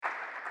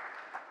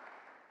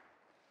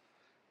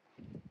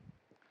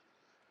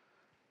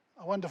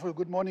A wonderful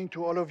good morning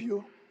to all of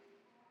you.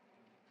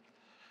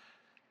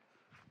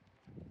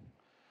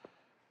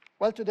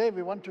 Well, today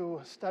we want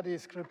to study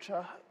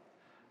scripture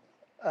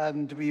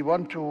and we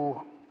want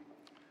to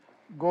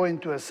go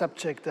into a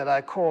subject that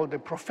I call the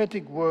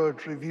prophetic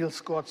word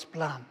reveals God's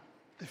plan.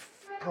 The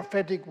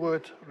prophetic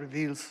word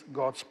reveals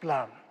God's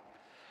plan.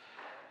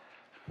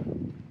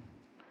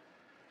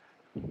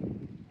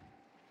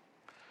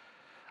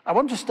 I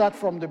want to start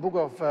from the book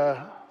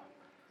of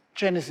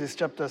Genesis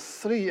chapter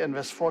 3 and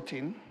verse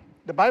 14.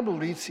 The Bible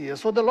reads here,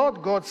 "So the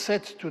Lord God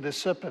said to the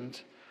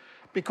serpent,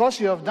 because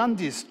you have done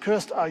this,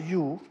 cursed are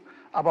you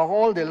above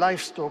all the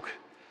livestock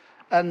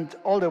and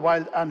all the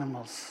wild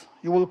animals.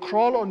 You will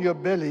crawl on your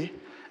belly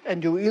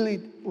and you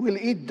will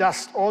eat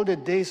dust all the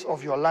days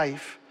of your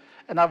life.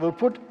 And I will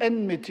put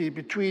enmity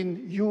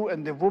between you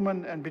and the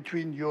woman and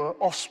between your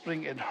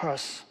offspring and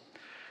hers.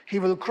 He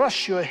will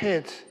crush your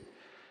head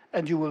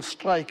and you will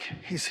strike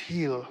his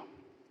heel."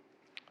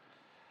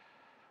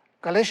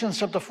 Galatians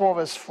chapter 4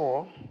 verse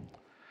 4.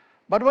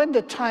 "But when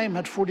the time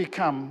had fully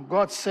come,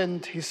 God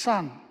sent his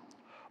son,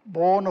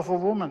 born of a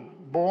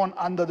woman, born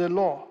under the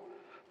law,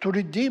 to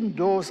redeem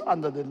those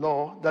under the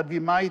law, that we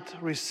might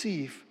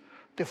receive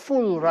the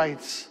full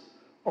rights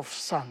of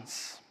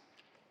sons."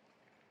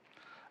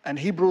 And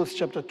Hebrews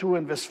chapter 2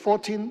 and verse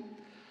 14.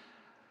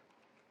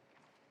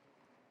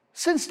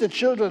 "Since the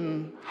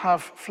children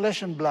have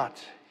flesh and blood,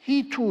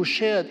 he too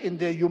shared in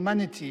their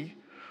humanity,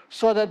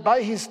 so that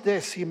by his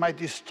death he might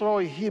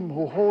destroy him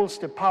who holds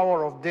the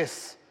power of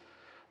death,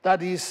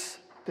 that is,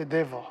 the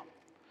devil,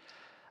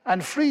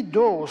 and free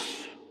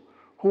those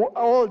who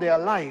all their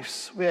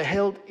lives were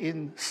held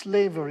in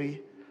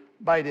slavery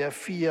by their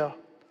fear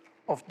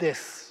of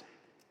death."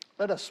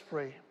 Let us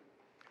pray.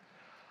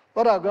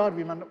 Lord our God,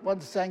 we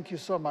want to thank you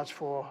so much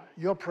for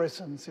your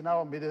presence in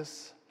our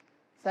midst.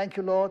 Thank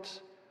you, Lord,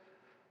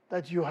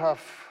 that you have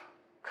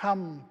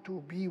come to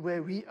be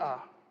where we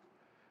are.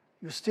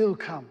 You still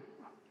come.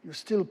 You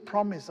still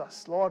promise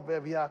us, Lord,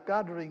 where we are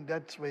gathering,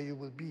 that's where you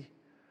will be.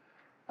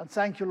 And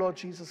thank you, Lord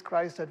Jesus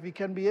Christ, that we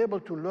can be able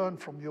to learn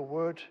from your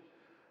word,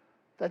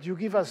 that you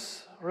give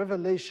us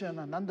revelation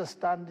and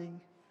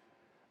understanding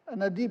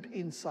and a deep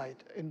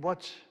insight in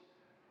what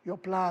your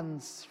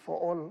plans for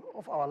all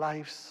of our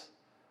lives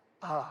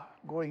are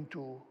going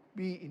to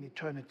be in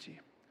eternity.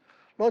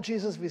 Lord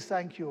Jesus, we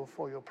thank you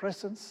for your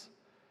presence.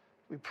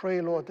 We pray,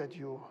 Lord, that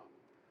you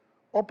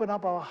open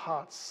up our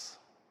hearts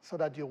so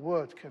that your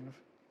word can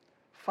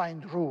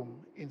find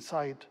room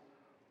inside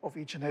of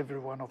each and every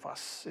one of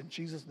us. In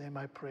Jesus' name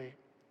I pray.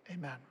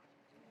 Amen.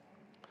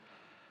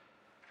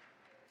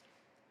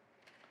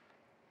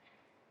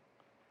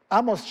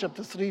 Amos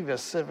chapter 3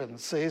 verse 7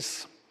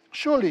 says,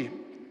 "Surely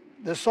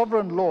the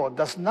sovereign Lord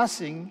does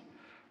nothing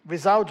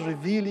without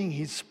revealing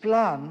his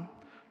plan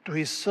to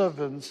his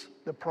servants,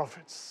 the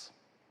prophets."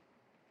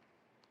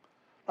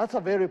 That's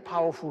a very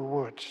powerful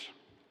word.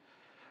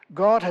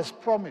 God has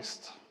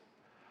promised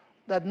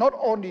that not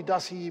only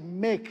does he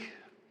make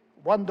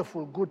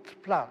wonderful, good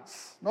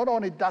plans, not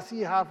only does he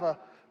have a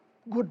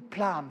good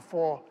plan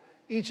for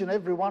each and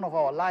every one of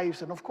our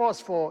lives, and of course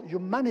for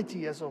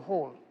humanity as a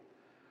whole,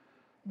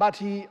 but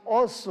he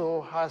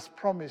also has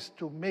promised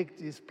to make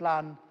this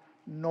plan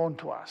known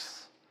to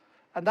us.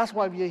 And that's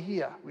why we are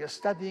here. We are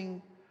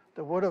studying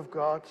the Word of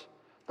God.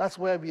 That's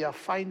where we are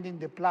finding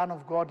the plan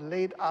of God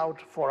laid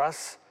out for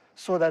us,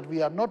 so that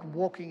we are not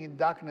walking in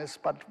darkness,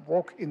 but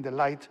walk in the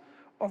light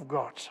of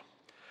God.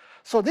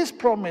 So this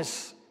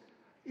promise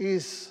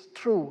is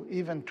true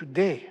even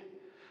today.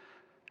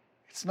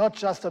 It's not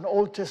just an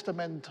Old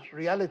Testament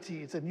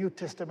reality, it's a New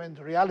Testament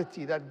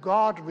reality that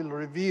God will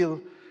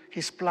reveal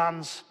his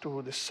plans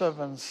to the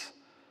servants,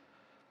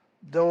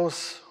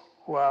 those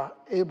who are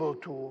able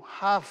to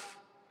have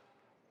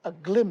a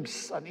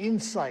glimpse, an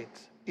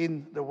insight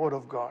in the Word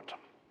of God.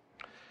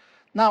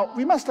 Now,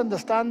 we must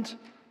understand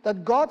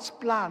that God's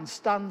plan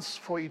stands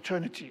for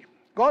eternity.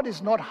 God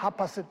is not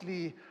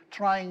haphazardly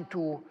trying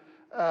to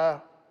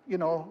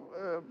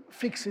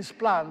fix his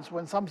plans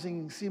when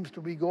something seems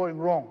to be going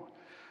wrong.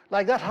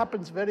 Like that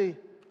happens very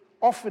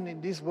often in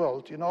this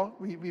world,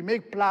 We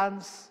make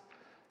plans,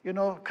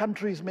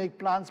 countries make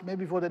plans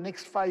maybe for the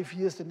next 5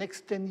 years, the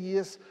next 10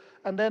 years,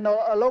 and then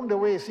along the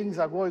way things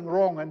are going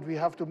wrong and we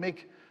have to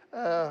make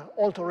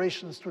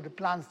alterations to the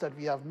plans that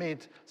we have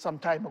made some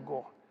time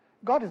ago.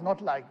 God is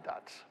not like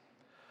that.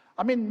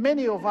 I mean,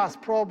 many of us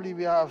probably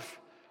we have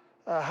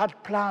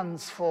had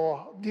plans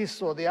for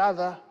this or the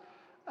other,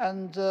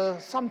 and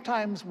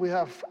sometimes we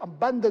have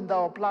abandoned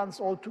our plans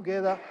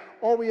altogether,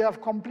 or we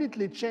have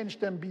completely changed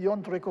them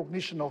beyond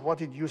recognition of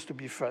what it used to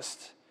be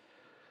first.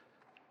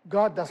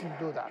 God doesn't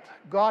do that.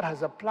 God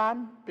has a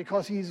plan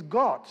because he is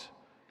God.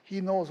 He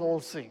knows all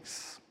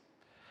things.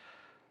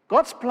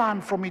 God's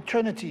plan from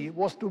eternity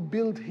was to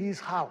build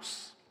his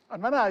house.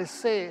 And when I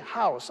say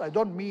house, I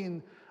don't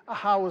mean a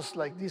house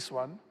like this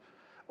one,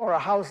 or a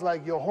house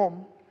like your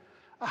home,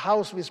 a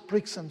house with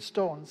bricks and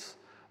stones.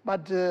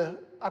 But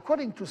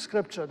according to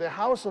Scripture, the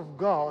house of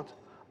God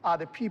are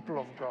the people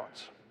of God,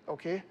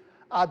 okay?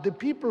 Are the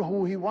people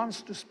who he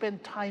wants to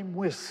spend time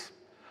with.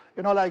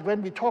 You know, like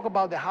when we talk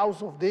about the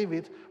house of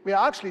David, we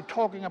are actually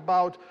talking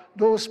about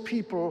those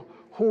people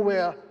who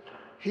were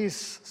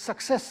his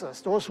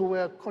successors, those who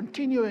were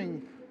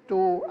continuing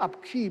to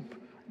upkeep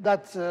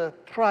that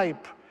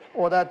tribe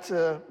or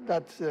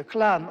that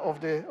clan of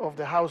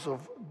the house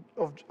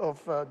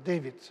of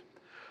David.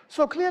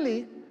 So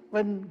clearly,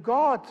 when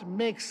God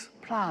makes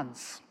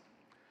plans,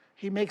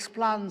 he makes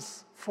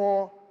plans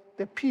for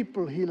the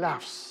people he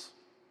loves.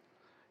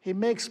 He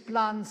makes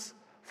plans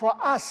for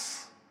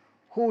us,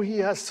 who he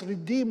has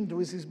redeemed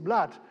with his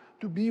blood,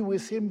 to be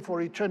with him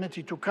for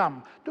eternity to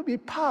come, to be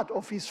part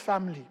of his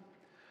family.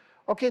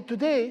 Okay,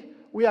 today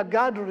we are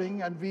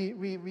gathering and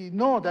we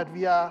know that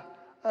we are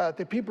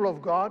the people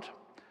of God,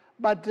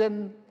 but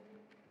then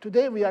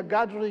today we are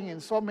gathering in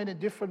so many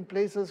different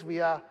places. We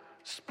are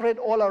spread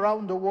all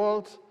around the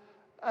world,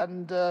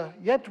 and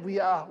yet we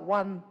are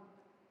one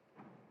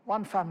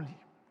family,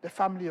 the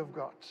family of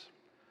God.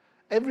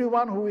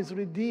 Everyone who is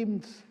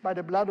redeemed by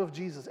the blood of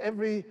Jesus,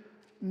 every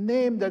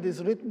name that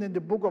is written in the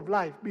book of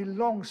life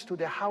belongs to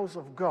the house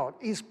of God,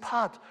 is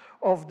part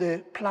of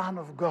the plan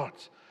of God.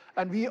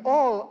 And we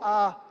all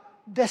are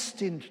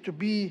destined to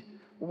be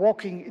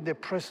walking in the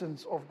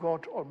presence of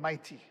God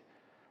Almighty.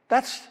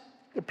 That's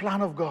the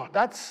plan of God.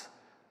 That's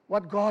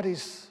what God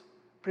is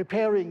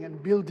preparing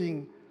and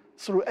building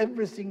through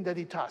everything that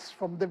he does.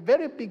 From the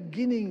very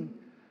beginning,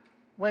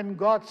 when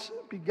God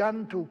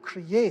began to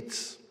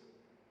create,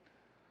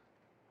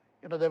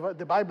 you know,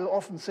 the Bible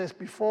often says,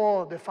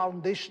 before the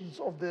foundations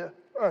of the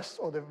earth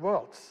or the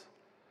world,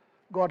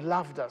 God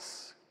loved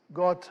us.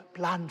 God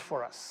planned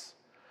for us.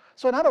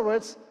 So in other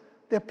words,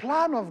 the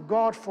plan of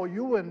God for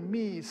you and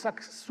me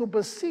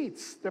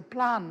supersedes the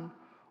plan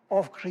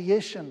of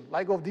creation,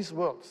 like of this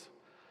world.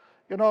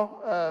 You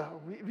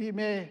know, we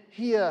may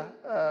hear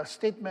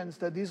statements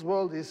that this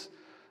world is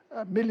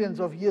millions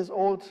of years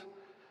old.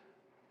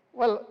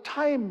 Well,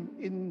 time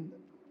in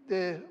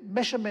the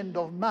measurement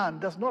of man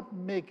does not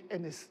make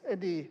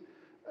any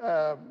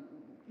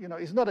you know,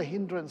 it's not a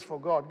hindrance for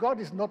God. God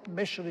is not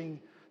measuring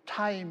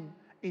time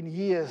in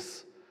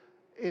years,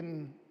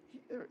 in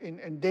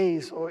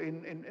days or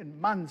in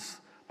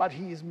months, but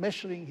he is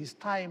measuring his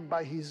time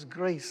by his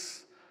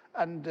grace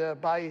and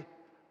by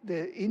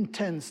the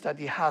intents that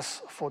he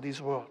has for this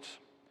world.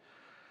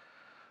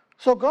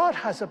 So God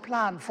has a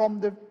plan from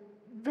the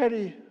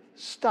very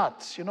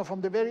start, you know, from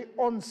the very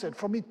onset,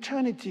 from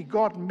eternity.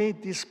 God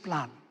made this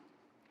plan.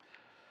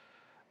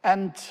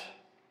 And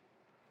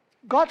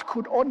God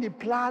could only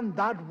plan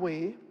that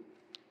way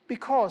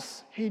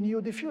because he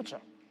knew the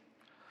future.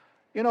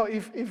 You know,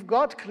 if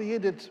God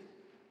created,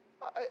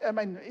 I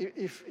mean,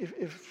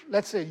 if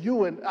let's say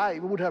you and I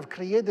would have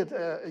created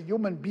a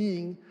human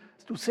being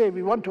to say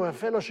we want to have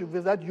fellowship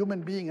with that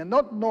human being and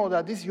not know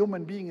that this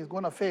human being is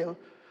going to fail,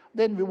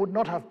 then we would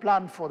not have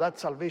planned for that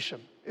salvation,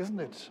 isn't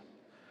it?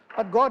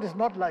 But God is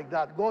not like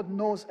that. God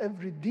knows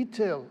every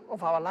detail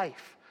of our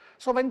life.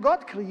 So when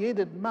God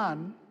created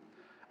man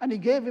and he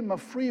gave him a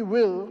free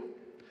will,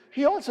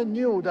 he also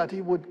knew that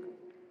he would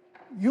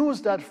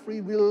use that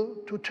free will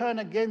to turn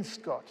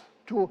against God,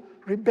 to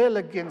rebel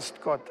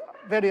against God,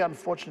 very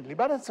unfortunately,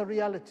 but it's a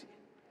reality.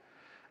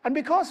 And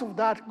because of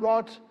that,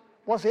 God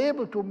was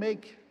able to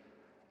make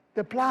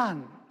the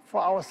plan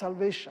for our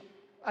salvation.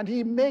 And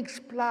he makes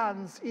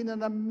plans in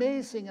an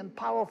amazing and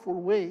powerful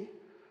way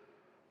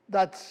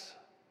that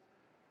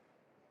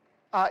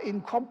are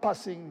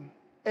encompassing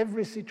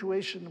every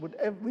situation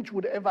which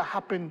would ever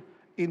happen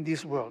in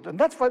this world. And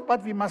that's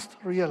what we must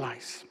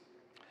realize.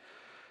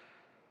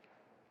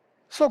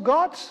 So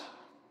God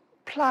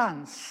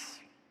plans,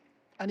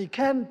 and he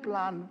can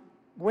plan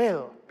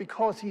well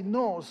because he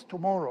knows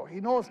tomorrow. He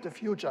knows the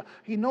future.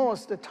 He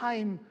knows the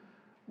time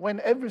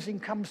when everything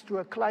comes to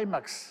a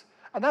climax.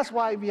 And that's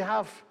why we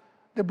have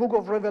the book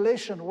of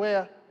Revelation,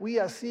 where we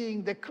are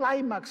seeing the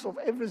climax of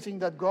everything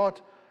that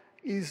God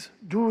is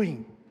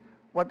doing,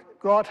 what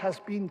God has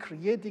been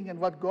creating and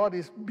what God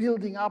is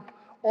building up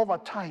over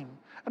time.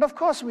 And of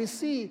course, we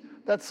see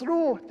that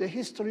through the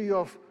history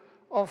of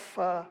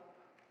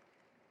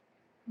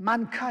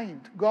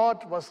mankind,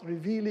 God was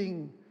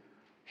revealing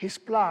his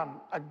plan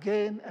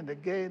again and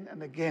again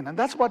and again. And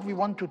that's what we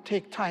want to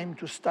take time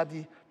to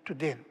study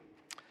today.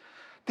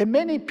 The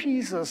many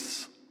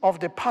pieces of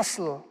the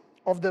puzzle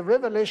of the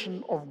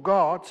revelation of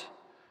God,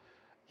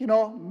 you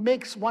know,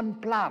 makes one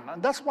plan.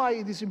 And that's why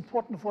it is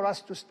important for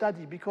us to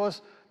study,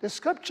 because the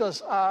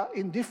scriptures are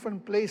in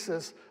different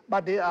places,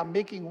 but they are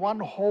making one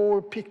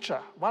whole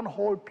picture, one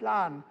whole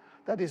plan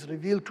that is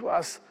revealed to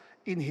us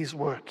in his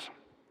word.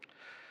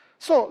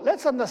 So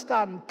let's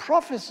understand,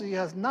 prophecy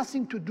has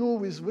nothing to do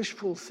with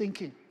wishful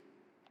thinking,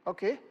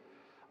 okay?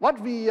 What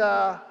we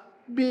are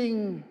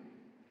being,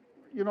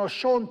 you know,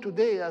 shown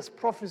today as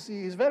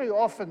prophecy is very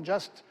often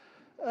just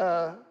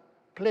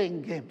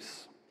playing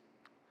games.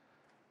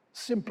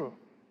 Simple.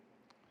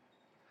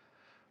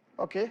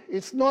 Okay?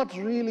 It's not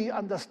really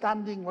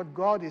understanding what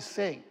God is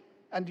saying.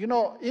 And you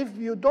know, if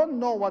you don't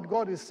know what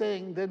God is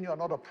saying, then you're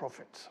not a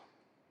prophet.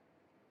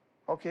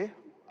 Okay?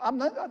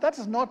 That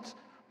is not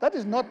That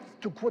is not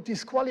to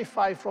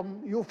disqualify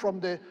you from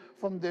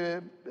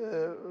the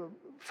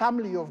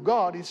family of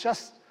God. It's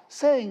just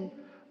saying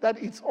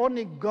that it's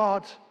only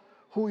God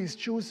who is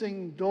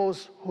choosing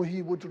those who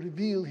he would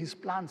reveal his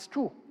plans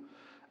to.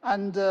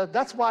 And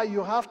that's why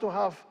you have to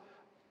have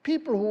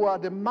people who are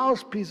the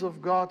mouthpiece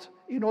of God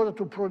in order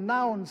to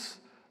pronounce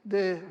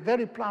the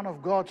very plan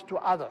of God to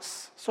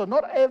others. So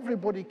not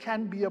everybody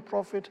can be a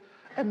prophet,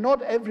 and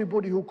not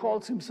everybody who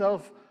calls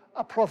himself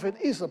a prophet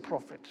is a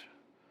prophet.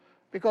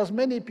 Because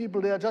many people,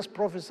 they are just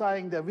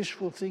prophesying their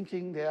wishful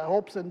thinking, their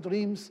hopes and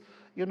dreams,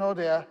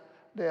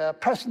 their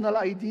personal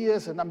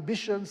ideas and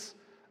ambitions,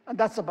 and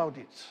that's about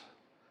it.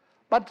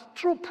 But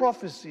true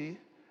prophecy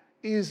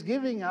is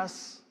giving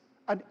us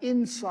an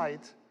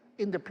insight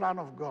in the plan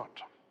of God.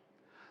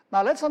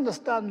 Now let's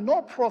understand,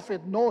 no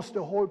prophet knows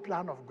the whole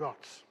plan of God.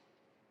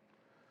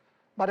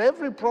 But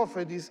every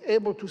prophet is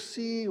able to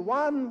see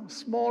one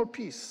small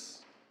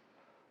piece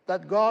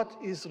that God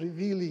is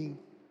revealing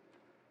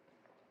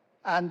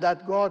and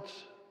that God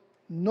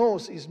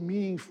knows is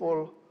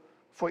meaningful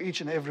for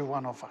each and every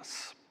one of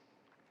us.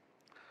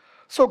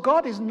 So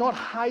God is not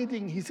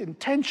hiding his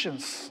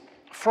intentions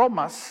from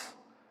us,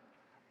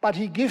 but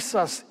he gives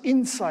us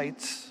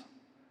insights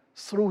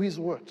through his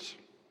words.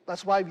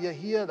 That's why we are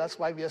here, that's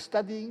why we are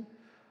studying,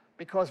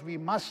 because we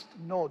must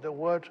know the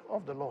word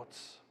of the Lord.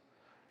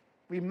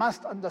 We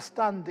must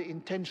understand the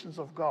intentions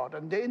of God.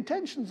 And the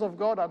intentions of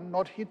God are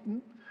not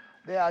hidden.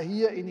 They are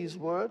here in his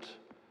word,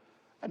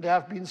 and they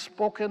have been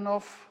spoken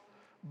of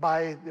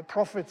by the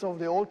prophets of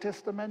the Old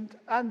Testament.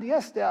 And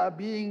yes, they are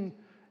being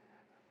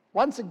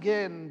once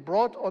again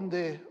brought on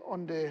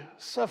the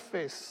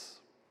surface,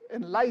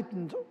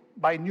 enlightened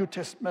by New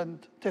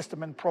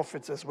Testament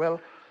prophets as well,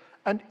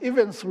 and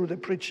even through the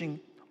preaching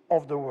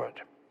of the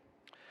word.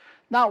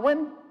 Now,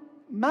 when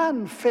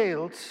man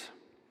failed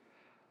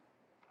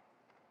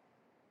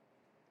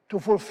to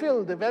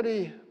fulfill the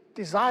very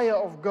desire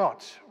of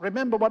God,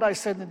 remember what I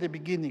said in the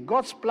beginning.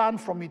 God's plan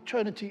from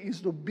eternity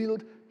is to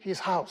build his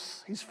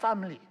house, his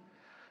family.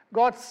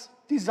 God's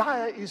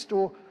desire is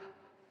to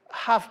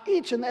have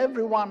each and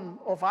every one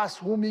of us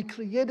whom he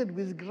created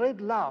with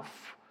great love,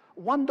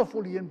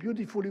 wonderfully and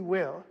beautifully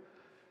well,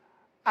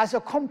 as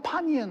a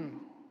companion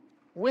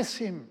with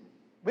him,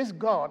 with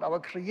God, our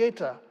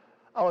Creator,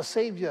 our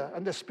Savior,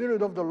 and the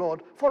Spirit of the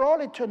Lord for all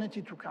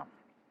eternity to come.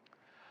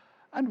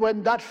 And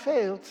when that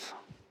failed,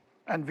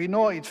 and we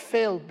know it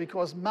failed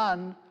because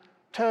man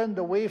turned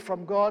away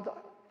from God,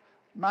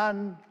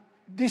 man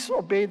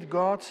disobeyed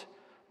God,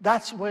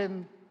 that's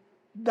when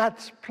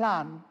that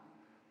plan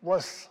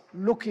was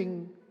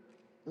looking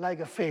like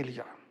a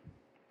failure.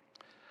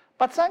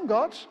 But thank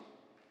God,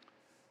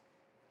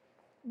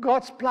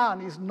 God's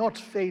plan is not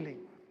failing.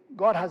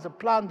 God has a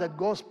plan that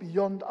goes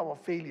beyond our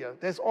failure.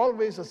 There's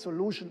always a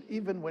solution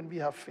even when we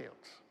have failed.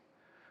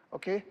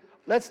 Okay?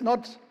 Let's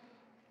not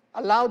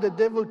allow the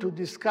devil to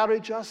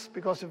discourage us,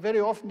 because very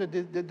often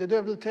the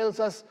devil tells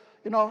us,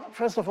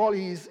 first of all,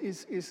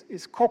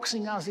 he's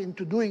coaxing us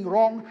into doing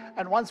wrong,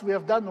 and once we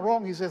have done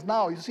wrong, he says,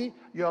 now, you see,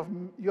 you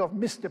have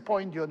missed the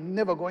point, you're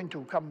never going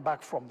to come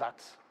back from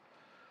that.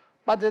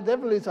 But the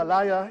devil is a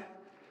liar,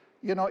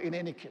 in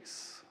any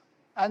case.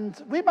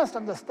 And we must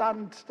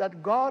understand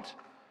that God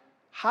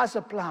has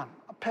a plan,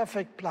 a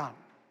perfect plan.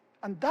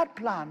 And that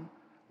plan,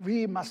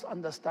 we must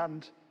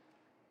understand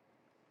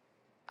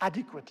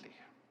adequately.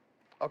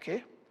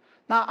 Okay?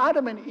 Now,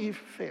 Adam and Eve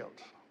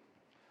failed.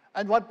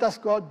 And what does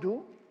God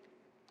do?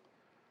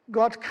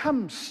 God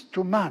comes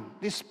to man.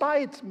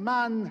 Despite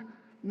man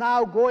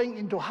now going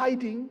into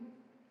hiding,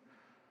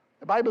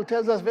 the Bible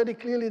tells us very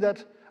clearly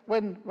that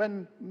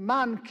when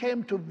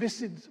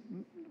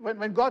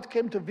God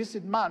came to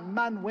visit man,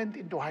 man went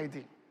into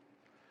hiding.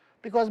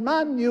 Because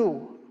man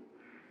knew,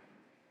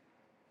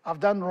 I've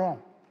done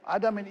wrong.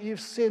 Adam and Eve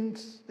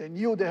sinned. They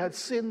knew they had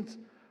sinned.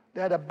 They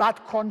had a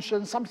bad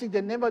conscience, something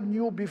they never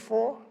knew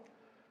before.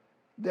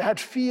 They had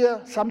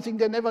fear, something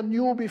they never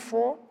knew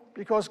before,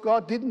 because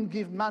God didn't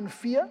give man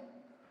fear.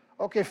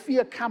 Okay,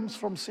 fear comes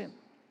from sin.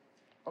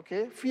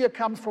 Okay, fear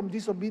comes from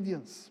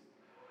disobedience.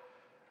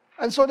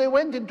 And so they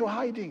went into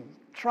hiding,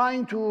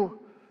 trying to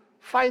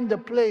find a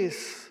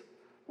place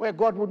where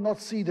God would not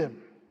see them.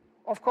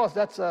 Of course,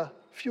 that's a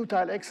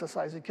futile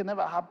exercise. It can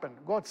never happen.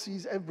 God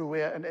sees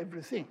everywhere and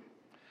everything.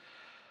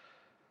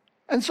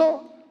 And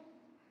so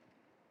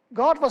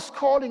God was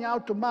calling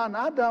out to man,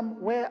 Adam,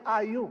 where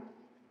are you?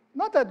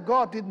 Not that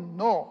God didn't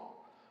know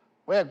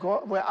where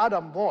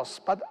Adam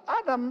was, but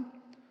Adam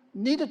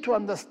needed to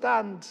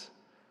understand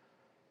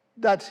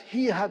that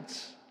he had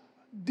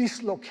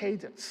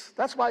dislocated.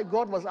 That's why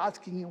God was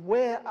asking him,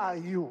 where are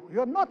you?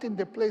 You're not in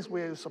the place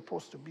where you're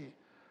supposed to be.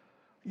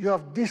 You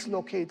have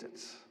dislocated.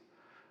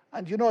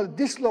 And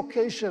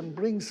dislocation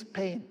brings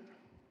pain.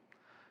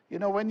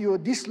 When you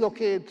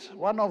dislocate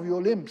one of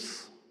your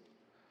limbs,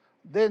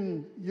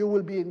 then you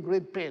will be in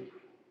great pain.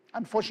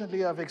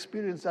 Unfortunately, I've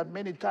experienced that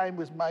many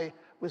times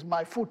with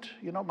my foot,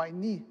 my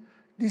knee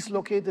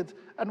dislocated.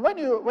 And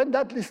when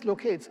that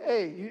dislocates,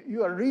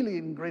 you are really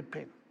in great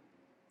pain.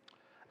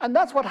 And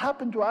that's what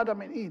happened to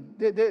Adam and Eve.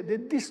 They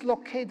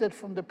dislocated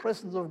from the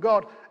presence of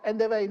God, and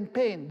they were in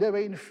pain, they were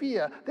in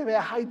fear, they were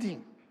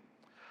hiding.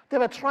 They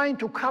were trying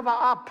to cover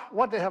up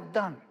what they have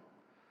done.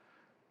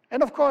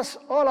 And of course,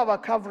 all our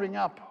covering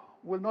up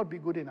will not be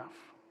good enough.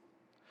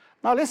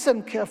 Now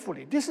listen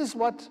carefully. This is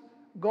what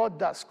God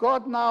does.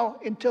 God now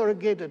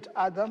interrogated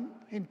Adam,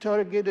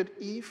 interrogated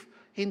Eve,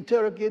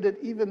 interrogated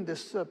even the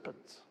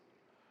serpent.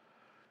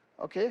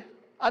 Okay?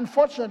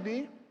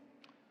 Unfortunately,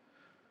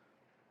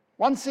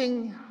 one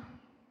thing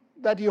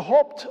that he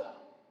hoped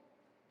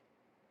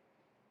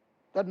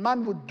that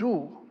man would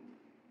do,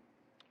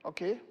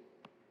 okay,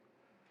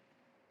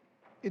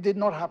 it did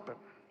not happen.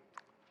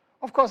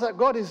 Of course,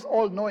 God is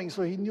all-knowing,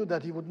 so he knew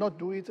that he would not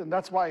do it, and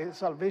that's why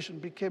salvation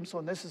became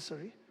so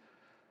necessary.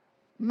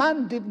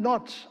 Man did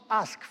not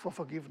ask for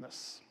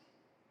forgiveness,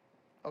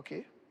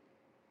 okay?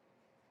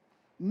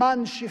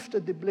 Man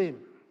shifted the blame.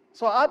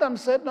 So Adam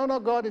said, no,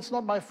 God, it's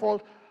not my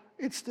fault.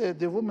 It's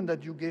the woman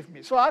that you gave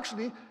me. So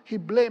actually, he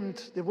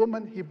blamed the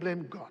woman, he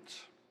blamed God,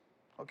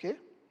 okay?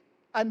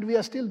 And we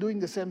are still doing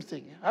the same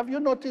thing. Have you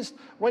noticed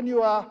when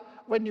you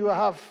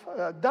have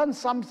done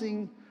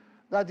something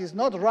that is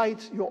not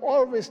right, you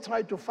always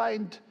try to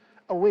find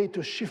a way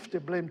to shift the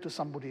blame to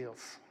somebody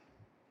else,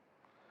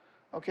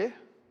 okay?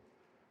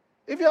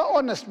 If you're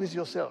honest with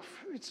yourself,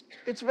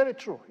 it's very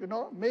true. You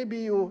know, maybe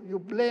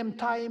you blame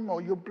time,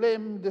 or you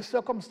blame the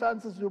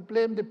circumstances, you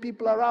blame the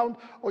people around,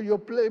 or you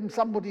blame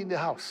somebody in the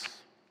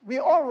house. We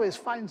always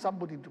find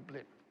somebody to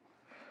blame.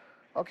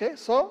 Okay,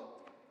 so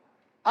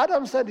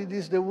Adam said, it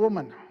is the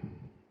woman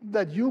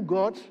that you,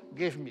 God,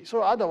 gave me.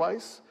 So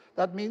otherwise,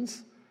 that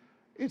means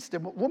it's the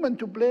woman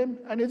to blame,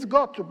 and it's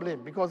God to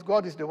blame, because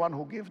God is the one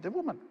who gave the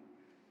woman.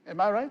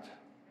 Am I right?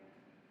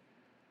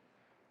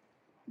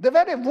 The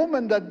very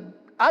woman that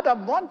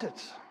Adam wanted.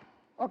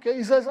 Okay,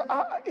 he says,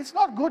 it's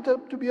not good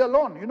to be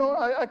alone. You know,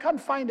 I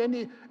can't find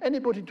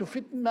anybody to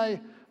fit my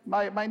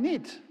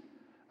need.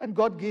 And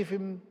God gave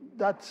him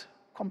that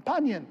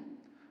companion.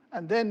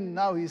 And then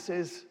now he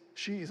says,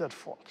 she is at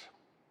fault.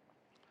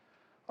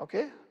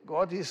 Okay,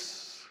 God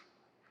is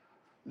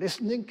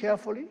listening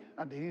carefully,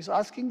 and he's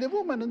asking the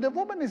woman, and the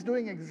woman is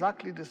doing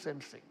exactly the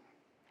same thing.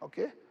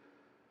 Okay,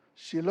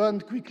 she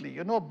learned quickly.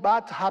 You know,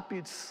 bad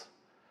habits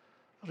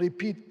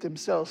repeat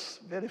themselves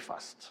very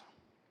fast.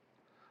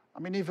 I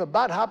mean, if a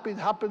bad habit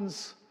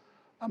happens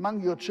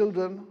among your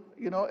children,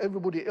 you know,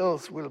 everybody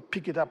else will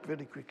pick it up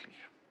very quickly.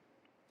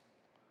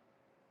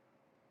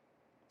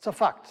 It's a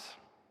fact,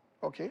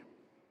 okay?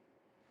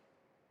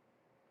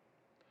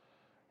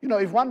 You know,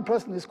 if one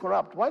person is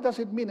corrupt, why does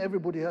it mean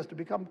everybody has to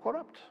become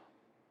corrupt?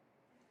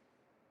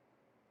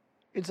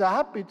 It's a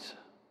habit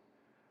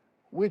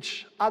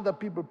which other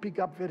people pick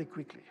up very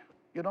quickly.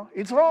 You know,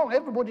 it's wrong,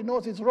 everybody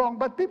knows it's wrong,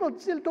 but people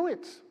still do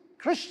it.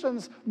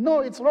 Christians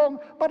know it's wrong,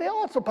 but they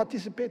also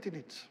participate in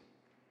it.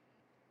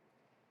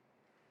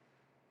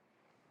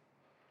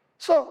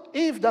 So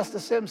Eve does the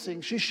same thing.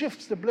 She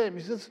shifts the blame.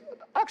 She says,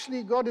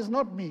 actually, God is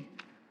not me.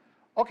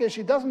 Okay,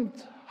 she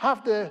doesn't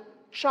have the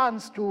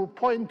chance to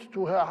point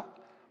to her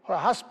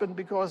husband,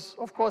 because,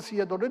 of course, he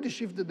had already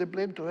shifted the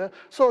blame to her.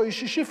 So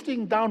she's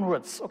shifting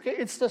downwards. Okay,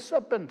 it's the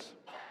serpent.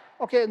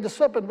 Okay, and the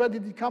serpent, where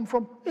did it come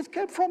from? It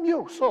came from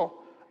you. So,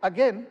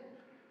 again,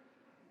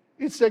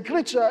 it's the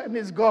creature and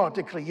it's God,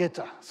 the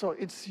creator. So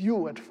it's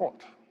you at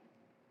fault.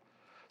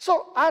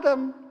 So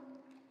Adam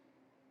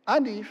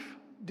and Eve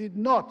did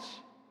not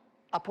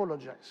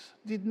apologize,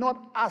 did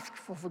not ask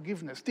for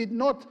forgiveness, did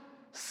not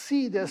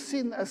see their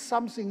sin as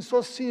something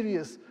so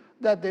serious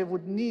that they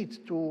would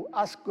need to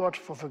ask God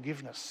for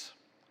forgiveness.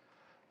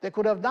 They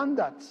could have done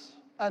that,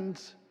 and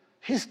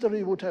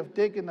history would have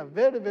taken a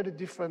very, very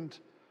different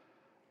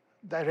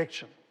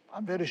direction.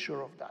 I'm very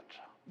sure of that.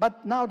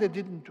 But now they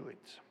didn't do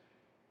it.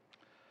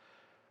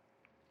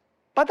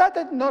 But that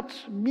did not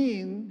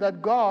mean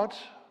that God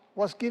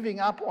was giving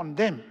up on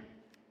them.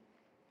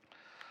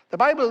 The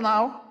Bible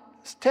now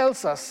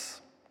tells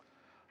us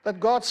that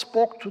God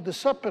spoke to the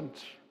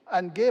serpent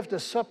and gave the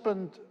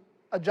serpent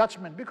a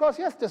judgment. Because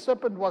yes, the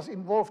serpent was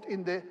involved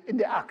in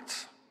the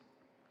acts.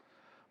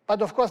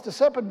 But of course, the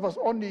serpent was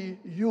only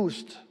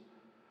used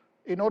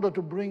in order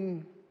to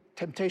bring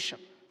temptation.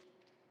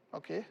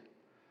 Okay?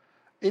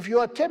 If you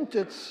are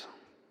tempted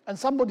and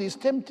somebody is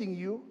tempting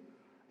you,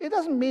 it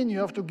doesn't mean you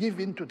have to give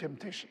in to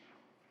temptation.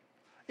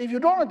 If you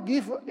don't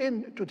give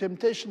in to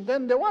temptation,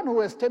 then the one who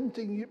has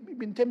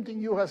been tempting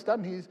you has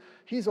done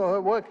his or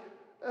her work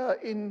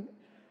in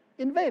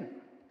vain.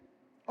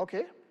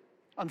 Okay?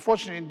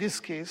 Unfortunately, in this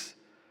case,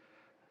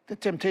 the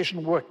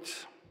temptation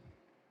worked.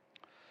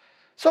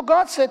 So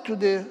God said to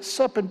the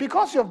serpent,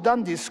 because you have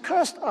done this,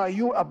 cursed are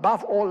you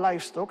above all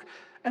livestock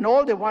and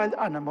all the wild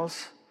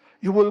animals.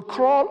 You will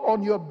crawl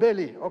on your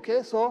belly.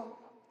 Okay, so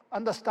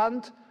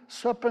understand,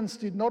 serpents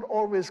did not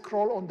always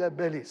crawl on their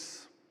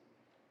bellies.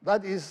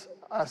 That is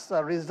as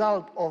a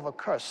result of a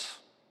curse.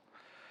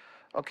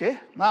 Okay,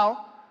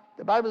 now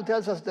the Bible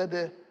tells us that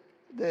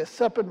the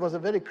serpent was a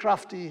very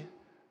crafty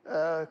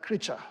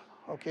creature.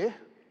 Okay,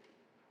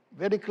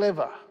 very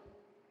clever.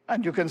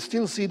 And you can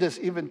still see this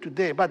even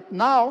today. But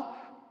now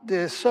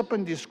the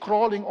serpent is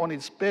crawling on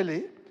its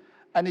belly,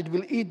 and it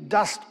will eat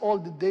dust all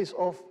the days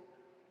of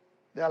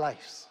their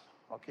lives.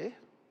 Okay?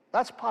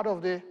 That's part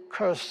of the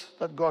curse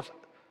that God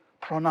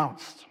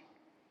pronounced.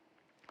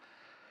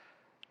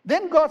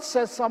 Then God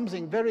says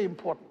something very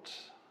important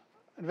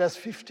in verse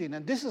 15,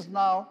 and this is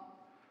now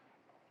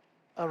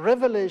a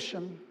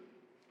revelation,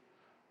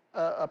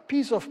 a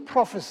piece of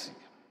prophecy,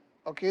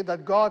 okay,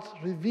 that God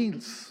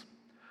reveals.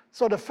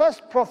 So the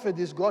first prophet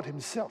is God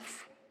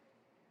himself.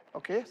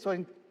 Okay, so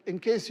in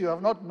case you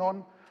have not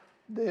known,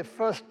 the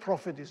first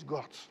prophet is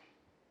God.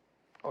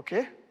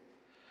 Okay?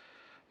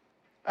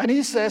 And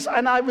he says,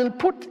 and I will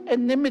put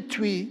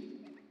enmity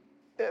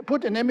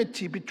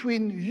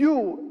between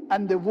you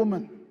and the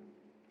woman.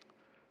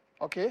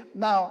 Okay?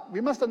 Now,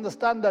 we must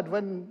understand that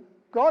when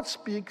God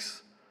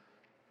speaks,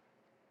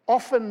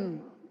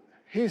 often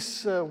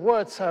his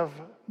words have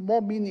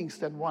more meanings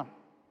than one.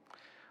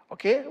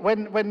 Okay?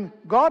 When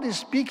God is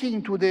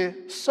speaking to the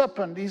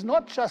serpent, he's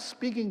not just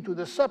speaking to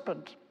the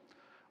serpent.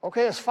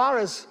 Okay? As far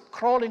as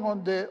crawling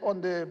on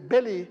the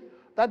belly,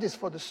 that is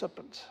for the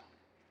serpent.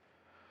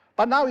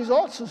 But now he's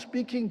also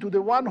speaking to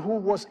the one who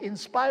was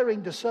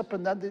inspiring the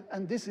serpent,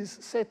 and this is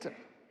Satan.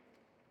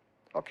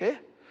 Okay?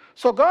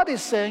 So God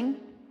is saying,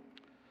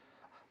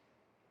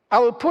 I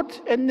will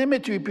put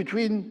enmity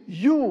between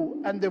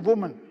you and the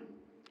woman.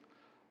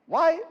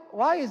 Why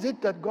is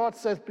it that God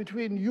says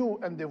between you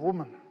and the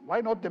woman? Why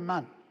not the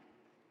man?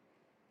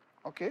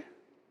 Okay?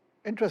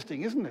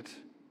 Interesting, isn't it?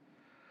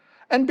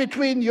 And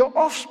between your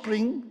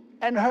offspring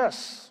and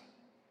hers.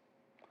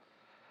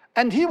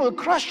 And he will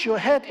crush your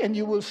head and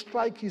you will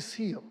strike his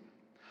heel.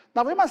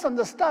 Now we must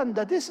understand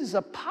that this is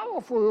a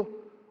powerful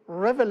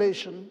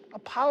revelation, a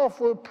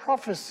powerful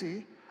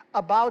prophecy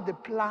about the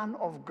plan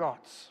of God.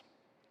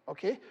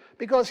 Okay?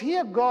 Because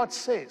here God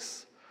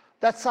says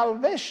that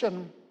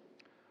salvation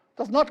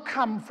does not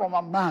come from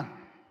a man.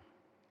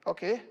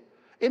 Okay?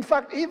 In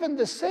fact, even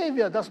the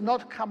Savior does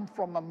not come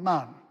from a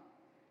man.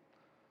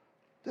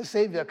 The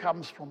Savior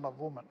comes from a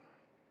woman.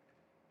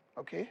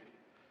 Okay?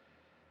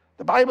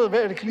 The Bible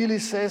very clearly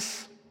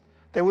says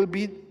there will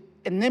be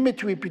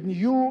enmity between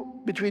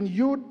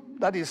you,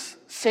 that is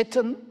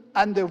Satan,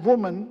 and the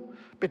woman,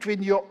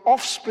 between your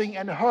offspring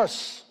and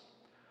hers.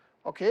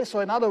 Okay,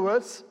 so in other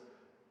words,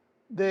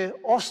 the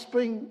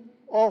offspring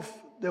of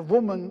the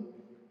woman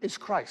is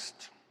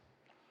Christ.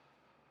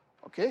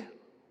 Okay?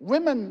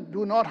 Women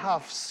do not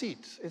have seed.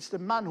 It's the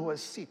man who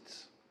has seed.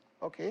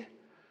 Okay?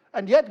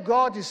 And yet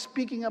God is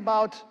speaking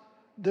about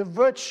the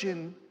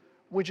virgin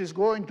which is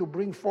going to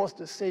bring forth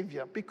the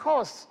Savior,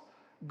 because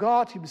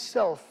God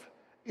himself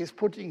is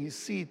putting his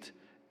seed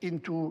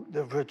into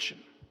the virgin.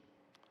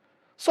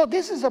 So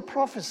this is a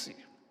prophecy.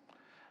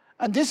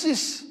 And this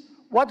is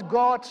what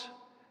God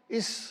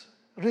is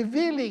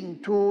revealing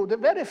to the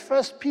very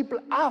first people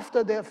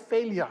after their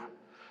failure.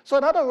 So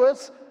in other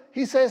words,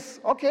 he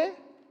says, okay,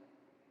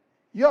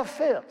 you have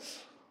failed,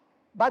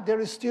 but there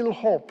is still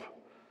hope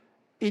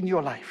in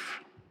your life.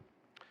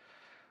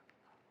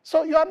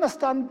 So you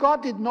understand,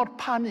 God did not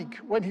panic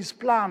when his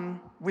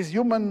plan with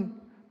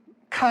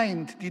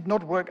humankind did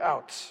not work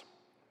out.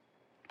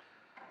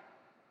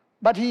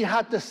 But he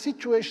had the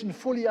situation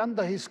fully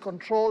under his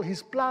control.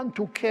 His plan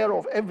took care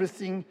of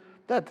everything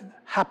that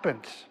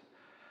happened.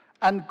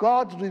 And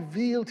God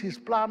revealed his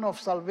plan of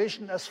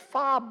salvation as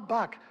far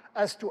back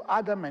as to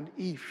Adam and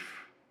Eve.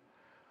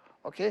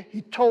 Okay?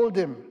 He told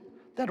them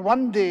that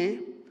one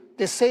day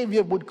the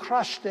Savior would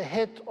crush the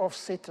head of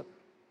Satan.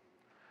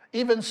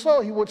 Even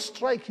so, he would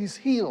strike his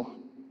heel.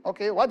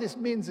 Okay, what this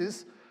means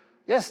is,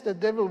 yes, the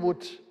devil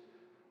would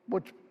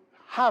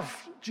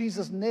have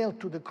Jesus nailed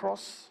to the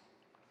cross.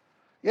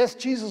 Yes,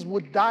 Jesus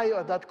would die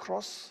on that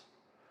cross.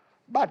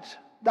 But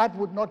that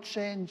would not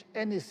change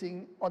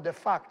anything on the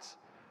fact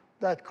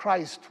that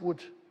Christ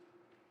would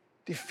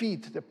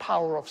defeat the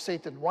power of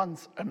Satan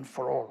once and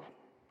for all.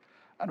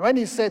 And when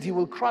he said he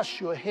will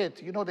crush your head,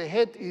 you know, the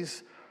head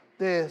is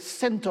the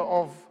center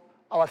of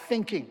our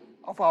thinking,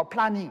 of our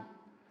planning.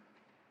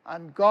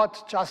 And God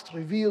just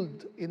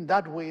revealed in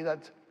that way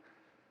that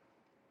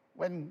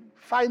when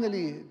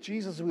finally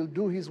Jesus will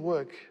do his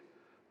work,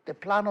 the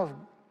plan of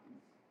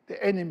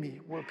the enemy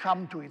will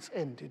come to its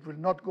end. It will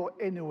not go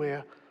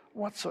anywhere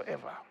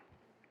whatsoever.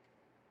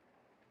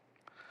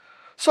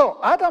 So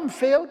Adam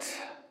failed,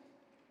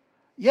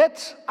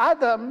 yet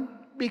Adam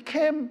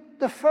became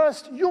the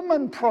first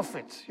human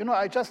prophet. You know,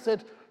 I just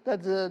said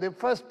that the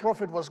first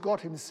prophet was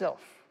God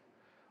himself.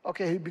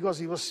 Okay, because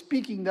he was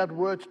speaking that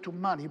word to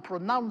man. He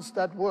pronounced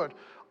that word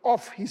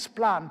of his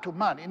plan to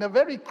man in a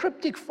very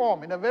cryptic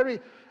form, in a very,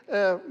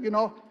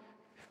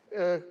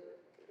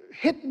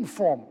 hidden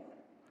form.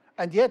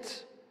 And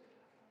yet,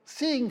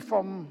 seeing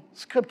from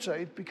Scripture,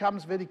 it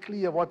becomes very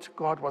clear what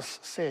God was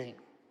saying.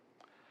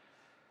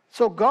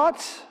 So God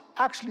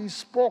actually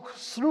spoke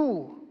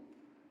through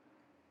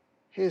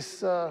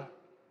his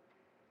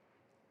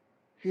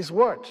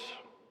word.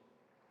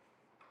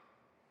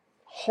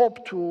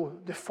 Hope to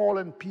the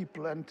fallen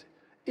people. And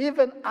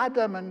even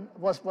Adam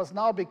was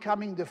now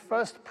becoming the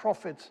first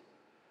prophet,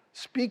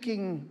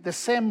 speaking the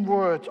same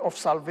word of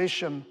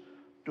salvation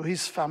to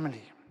his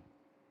family.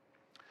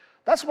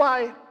 That's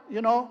why,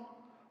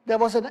 there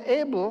was an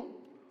Abel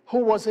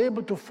who was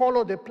able to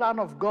follow the plan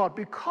of God,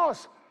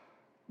 because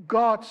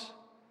God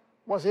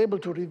was able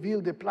to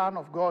reveal the plan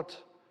of God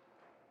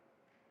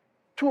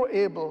to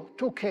Abel,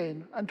 to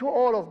Cain, and to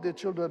all of the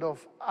children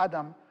of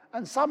Adam.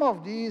 And some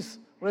of these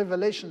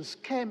revelations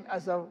came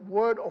as a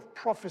word of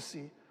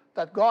prophecy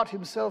that God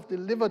himself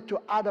delivered to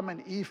Adam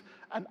and Eve,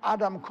 and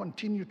Adam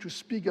continued to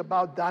speak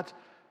about that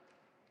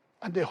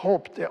and the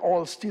hope they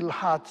all still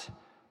had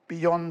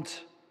beyond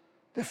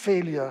the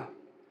failure,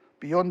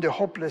 beyond the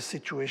hopeless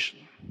situation.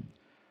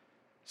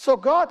 So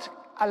God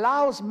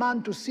allows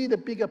man to see the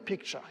bigger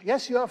picture.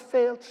 Yes, you have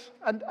failed,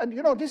 and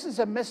this is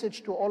a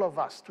message to all of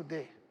us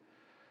today.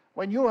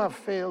 When you have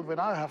failed, when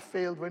I have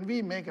failed, when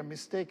we make a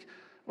mistake,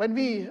 when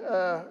we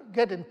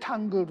get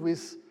entangled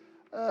with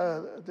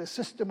the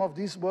system of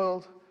this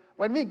world,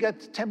 when we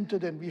get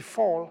tempted and we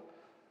fall,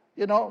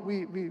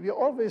 we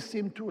always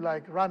seem to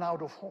run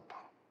out of hope.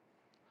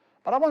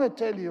 But I want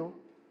to tell you,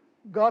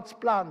 God's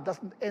plan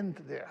doesn't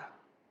end there,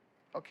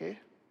 okay?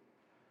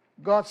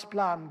 God's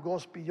plan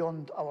goes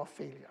beyond our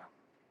failure,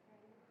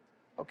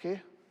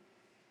 okay?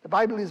 The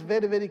Bible is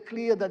very, very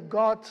clear that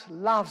God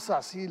loves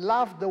us. He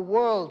loved the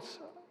world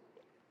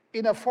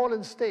in a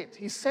fallen state.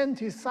 He sent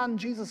his son,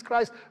 Jesus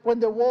Christ, when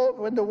the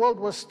world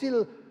was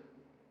still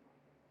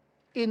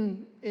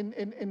in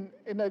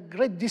a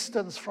great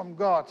distance from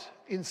God,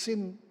 in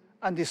sin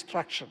and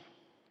destruction.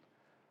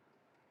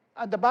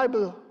 And the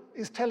Bible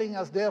is telling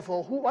us,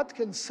 therefore, what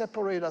can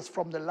separate us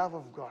from the love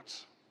of God?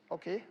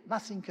 Okay?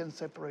 Nothing can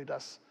separate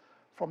us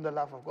from the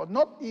love of God,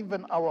 not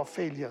even our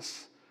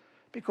failures,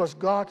 because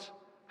God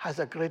has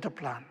a greater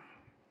plan.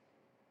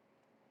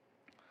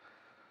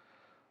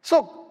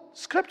 So,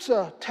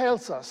 Scripture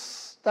tells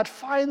us that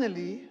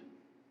finally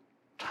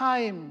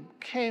time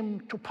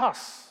came to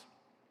pass.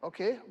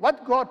 Okay?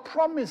 What God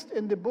promised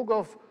in the book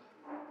of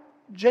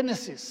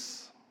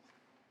Genesis,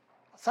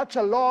 such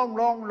a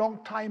long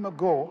time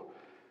ago,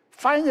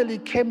 finally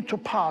came to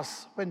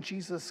pass when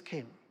Jesus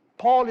came.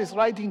 Paul is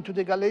writing to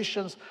the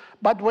Galatians,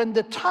 but when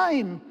the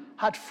time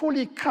had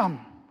fully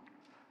come,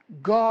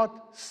 God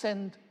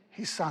sent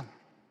his son.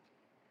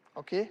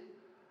 Okay?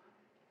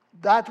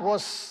 That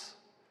was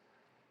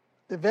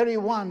the very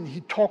one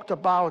he talked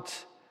about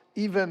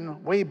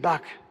even way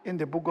back in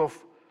the book of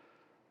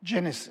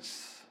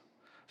Genesis.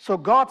 So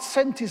God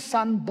sent his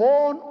son,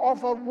 born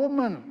of a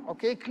woman,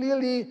 okay,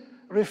 clearly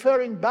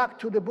referring back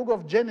to the book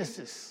of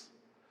Genesis.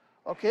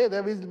 Okay,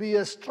 there will be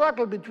a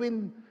struggle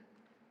between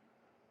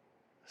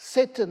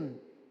Satan,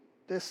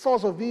 the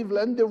source of evil,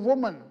 and the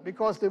woman,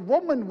 because the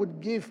woman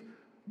would give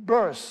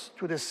birth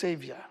to the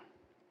Savior.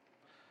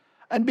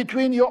 And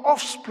between your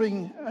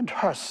offspring and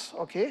hers,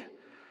 okay?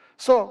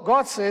 So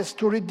God says,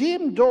 to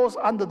redeem those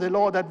under the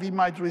law, that we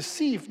might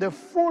receive the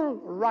full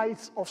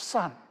rights of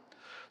son.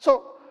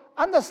 So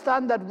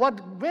understand that what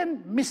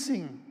went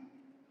missing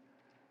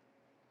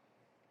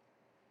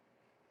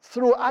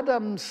through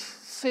Adam's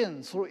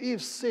sin, through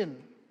Eve's sin,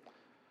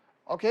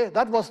 okay,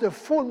 that was the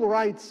full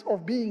rights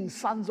of being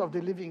sons of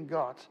the living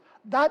God.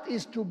 That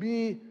is to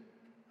be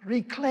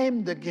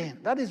reclaimed again.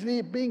 That is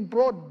being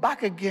brought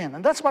back again.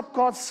 And that's what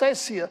God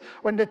says here.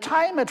 When the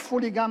time had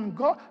fully come,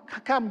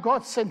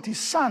 God sent his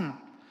son,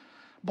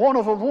 born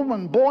of a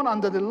woman, born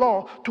under the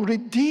law, to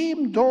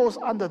redeem those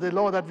under the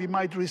law, that we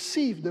might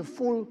receive the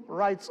full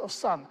rights of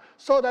son,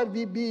 so that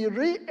we be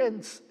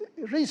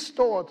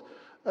restored,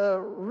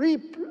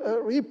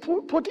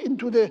 put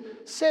into the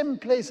same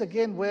place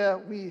again where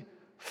we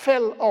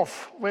fell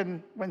off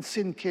when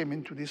sin came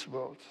into this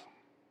world.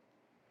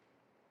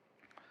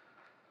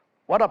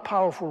 What a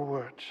powerful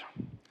word.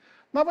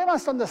 Now we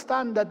must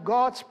understand that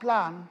God's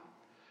plan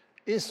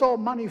is so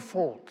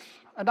manifold.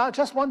 And I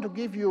just want to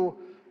give you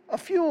a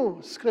few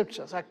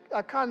scriptures.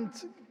 I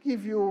can't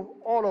give you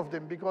all of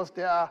them, because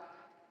there are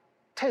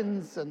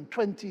tens and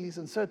 20s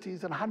and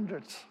 30s and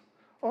hundreds,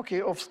 okay,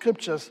 of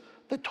scriptures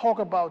that talk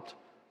about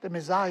the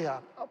Messiah,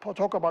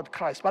 talk about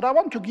Christ. But I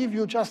want to give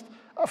you just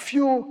a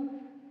few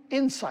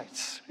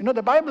insights.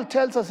 The Bible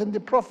tells us in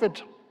the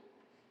prophet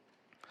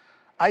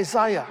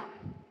Isaiah,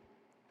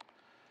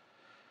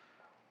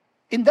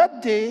 in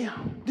that day,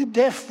 the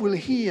deaf will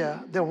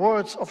hear the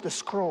words of the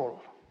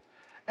scroll,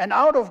 and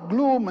out of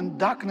gloom and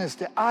darkness,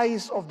 the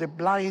eyes of the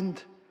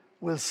blind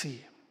will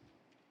see.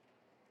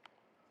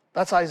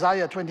 That's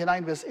Isaiah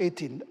 29, verse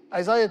 18.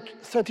 Isaiah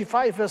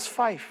 35, verse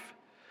 5.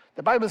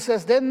 The Bible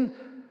says, then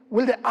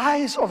will the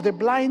eyes of the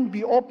blind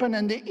be open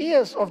and the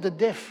ears of the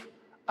deaf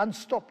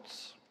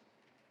unstopped.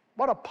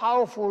 What a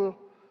powerful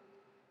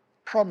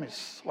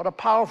promise. What a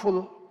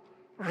powerful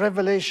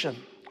revelation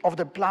of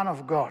the plan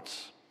of God.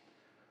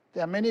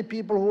 There are many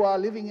people who are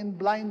living in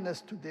blindness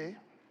today.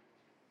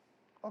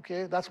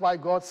 Okay, that's why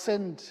God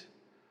sent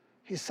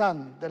his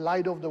son, the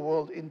light of the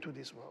world, into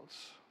this world.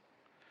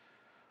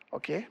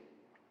 Okay?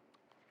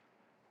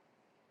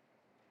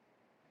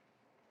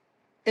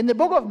 In the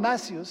book of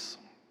Matthew,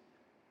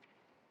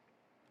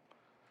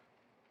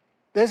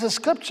 there's a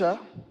scripture,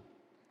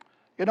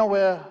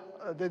 where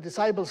the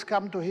disciples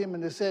come to him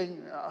and they're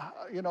saying,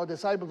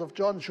 disciples of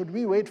John, should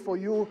we wait for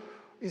you?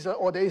 Is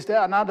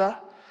there another?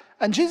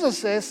 And Jesus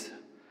says,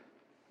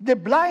 the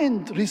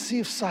blind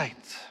receive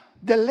sight,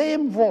 the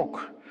lame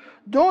walk,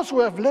 those who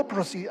have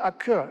leprosy are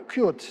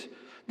cured,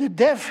 the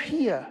deaf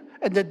hear,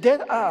 and the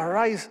dead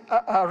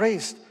are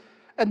raised,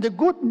 and the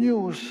good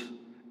news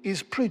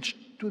is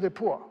preached to the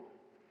poor.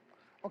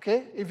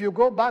 Okay, if you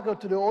go back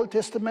to the Old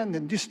Testament,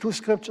 and these two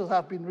scriptures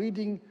I've been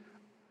reading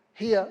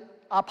here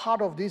are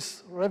part of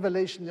this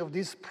revelation, of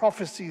these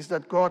prophecies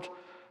that God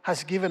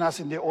has given us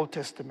in the Old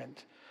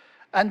Testament.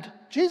 And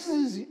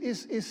Jesus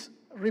is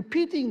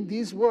repeating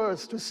these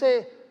words to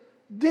say,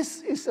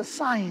 this is a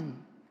sign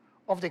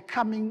of the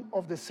coming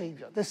of the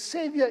Savior. The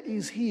Savior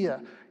is here.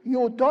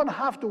 You don't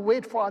have to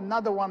wait for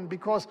another one,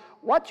 because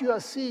what you are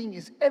seeing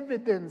is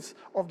evidence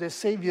of the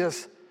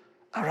Savior's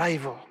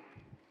arrival.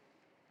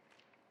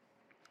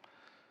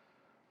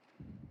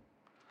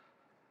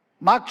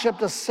 Mark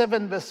chapter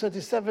 7, verse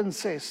 37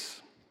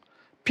 says,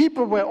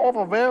 people were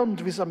overwhelmed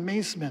with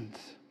amazement.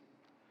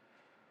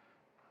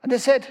 And they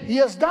said, he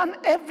has done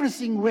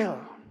everything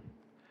well.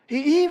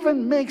 He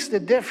even makes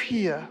the deaf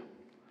hear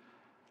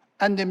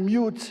and the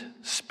mute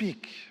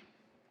speak.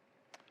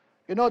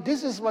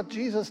 This is what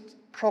Jesus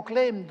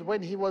proclaimed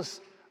when he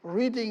was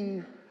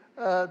reading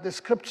the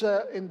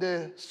scripture in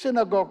the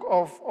synagogue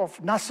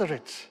of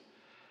Nazareth.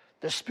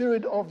 The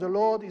Spirit of the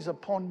Lord is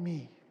upon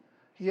me.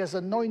 He has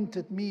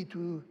anointed me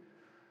to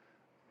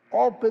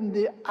open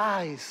the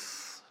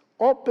eyes,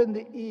 open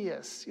the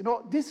ears.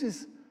 This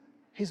is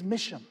his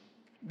mission.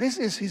 This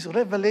is his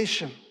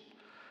revelation.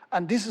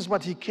 And this is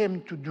what he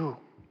came to do.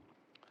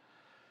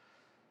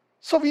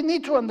 So we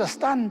need to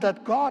understand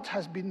that God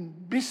has been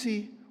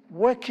busy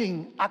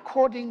working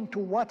according to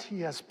what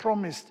he has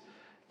promised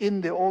in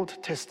the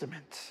Old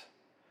Testament.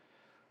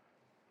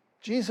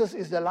 Jesus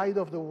is the light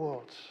of the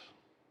world.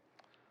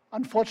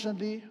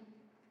 Unfortunately,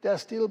 there are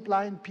still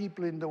blind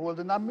people in the world.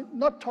 And I'm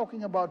not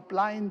talking about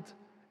blind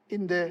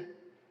in the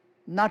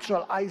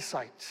natural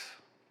eyesight.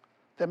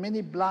 There are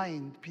many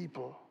blind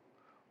people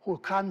who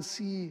can't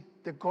see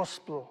the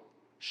gospel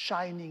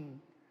shining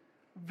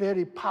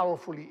very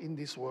powerfully in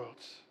this world.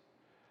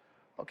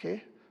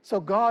 Okay? So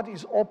God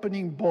is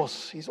opening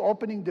both. He's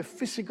opening the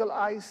physical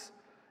eyes.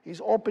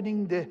 He's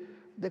opening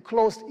the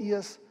closed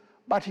ears.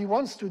 But he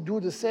wants to do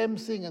the same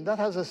thing, and that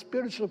has a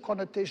spiritual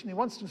connotation. He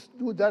wants to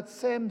do that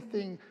same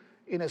thing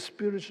on a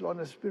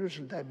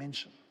spiritual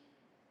dimension.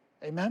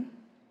 Amen?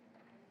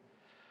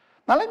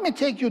 Now let me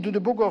take you to the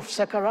book of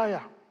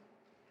Zechariah.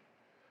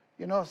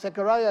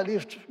 Zechariah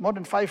lived more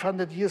than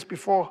 500 years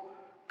before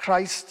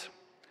Christ.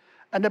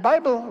 And the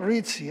Bible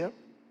reads here,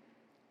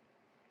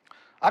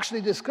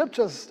 actually the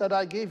scriptures that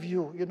I gave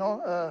you,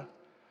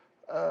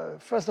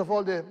 first of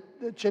all, the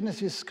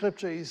Genesis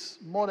scripture is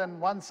more than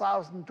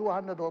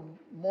 1,200 or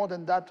more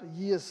than that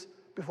years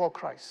before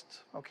Christ,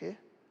 okay?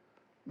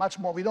 Much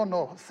more, we don't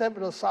know,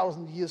 several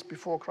thousand years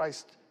before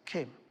Christ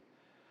came.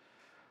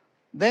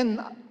 Then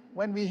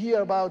when we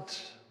hear about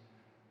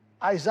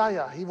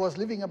Isaiah, he was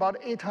living about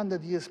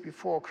 800 years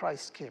before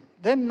Christ came.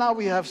 Then now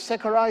we have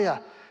Zechariah,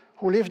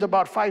 who lived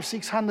about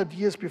 500-600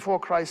 years before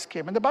Christ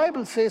came. And the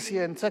Bible says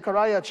here in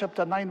Zechariah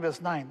chapter 9,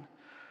 verse 9,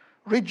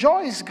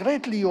 rejoice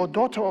greatly, O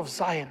daughter of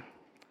Zion.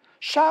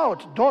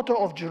 Shout, daughter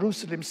of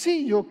Jerusalem.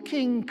 See, your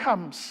king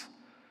comes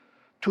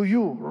to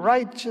you,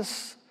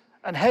 righteous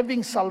and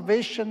having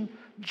salvation,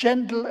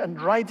 gentle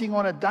and riding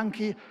on a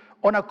donkey,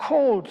 on a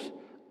colt,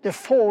 the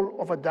foal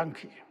of a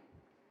donkey.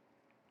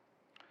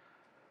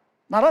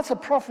 Now that's a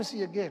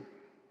prophecy again.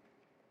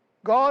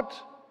 God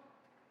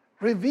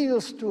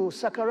reveals to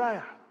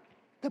Zechariah,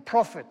 the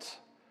prophet,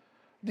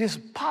 this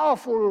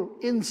powerful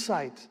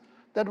insight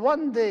that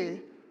one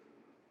day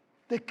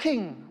the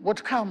king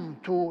would come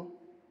to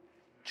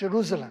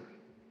Jerusalem,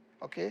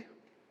 okay?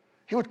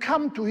 He would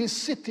come to his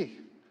city,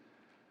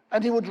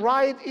 and he would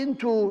ride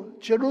into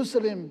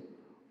Jerusalem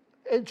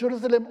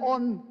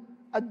on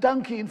a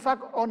donkey, in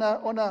fact, on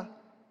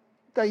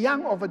the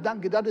young of a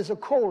donkey, that is a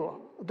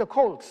colt, the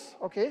colts,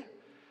 okay?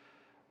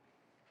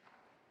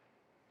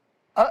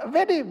 A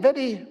very,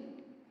 very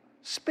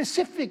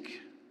specific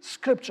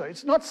scripture.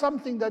 It's not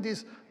something that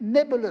is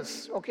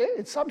nebulous, okay?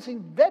 It's something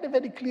very,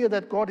 very clear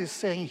that God is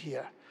saying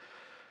here.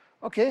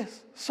 Okay,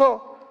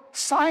 so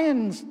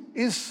Zion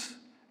is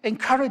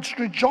encouraged,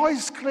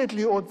 rejoice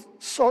greatly, O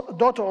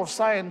daughter of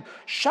Zion.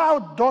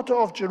 Shout, daughter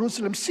of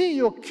Jerusalem. See,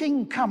 your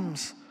king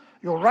comes,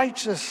 your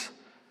righteous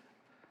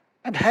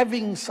and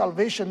having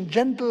salvation,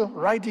 gentle,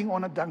 riding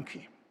on a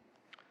donkey.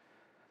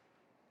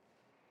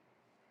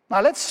 Now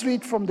let's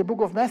read from the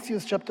book of Matthew,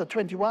 chapter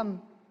 21,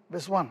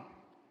 verse 1.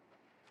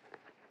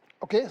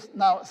 Okay,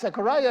 now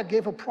Zechariah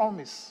gave a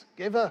promise,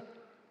 gave a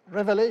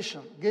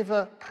revelation, gave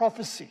a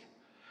prophecy.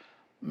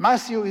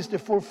 Matthew is the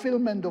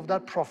fulfillment of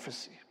that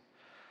prophecy.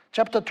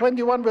 Chapter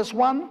 21, verse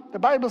 1, the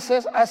Bible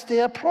says, as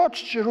they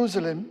approached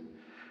Jerusalem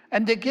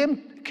and they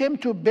came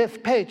to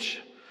Bethpage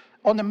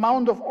on the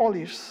Mount of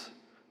Olives,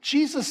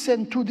 Jesus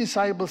sent 2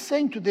 disciples,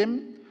 saying to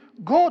them,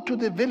 go to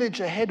the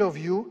village ahead of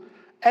you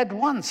at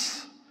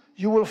once.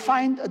 you will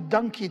find a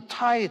donkey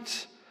tied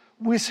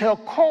with her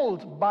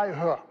colt by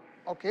her.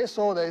 Okay,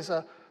 so there's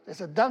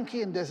a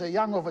donkey and there's a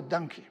young of a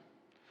donkey.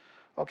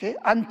 Okay,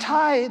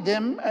 untie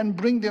them and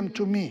bring them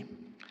to me.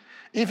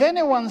 If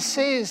anyone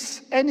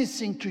says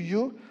anything to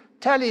you,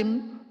 tell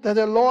him that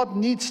the Lord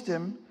needs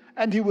them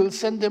and he will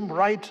send them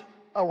right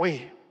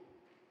away.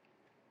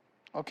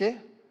 Okay?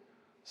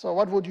 So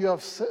what would you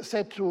have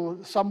said to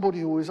somebody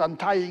who is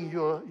untying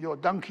your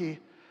donkey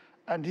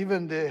and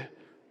even the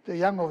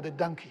young of the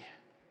donkey?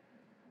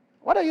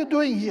 What are you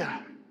doing here?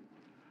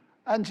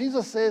 And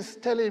Jesus says,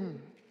 tell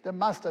him the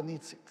master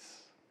needs it.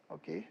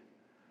 Okay?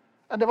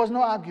 And there was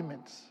no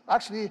argument.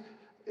 Actually,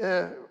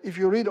 if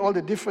you read all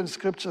the different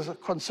scriptures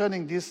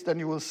concerning this, then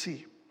you will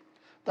see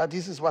that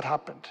this is what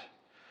happened.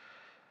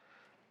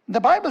 The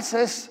Bible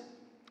says,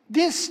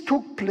 this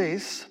took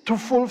place to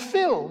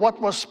fulfill what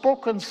was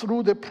spoken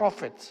through the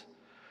prophet.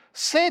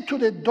 Say to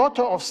the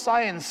daughter of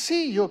Zion,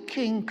 see, your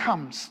king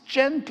comes,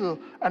 gentle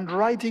and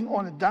riding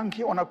on a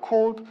donkey, on a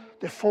colt,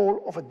 the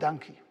foal of a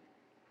donkey.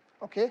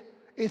 Okay?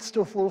 It's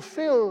to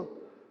fulfill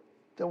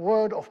the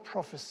word of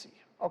prophecy.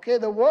 Okay?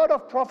 The word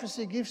of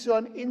prophecy gives you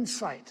an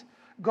insight.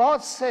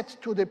 God said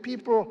to the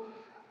people,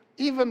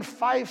 even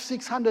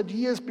 500-600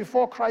 years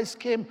before Christ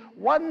came,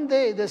 one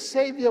day the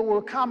Savior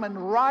will come and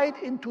ride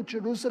into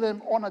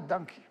Jerusalem on a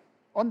donkey,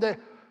 on the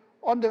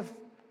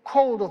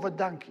colt of a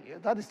donkey.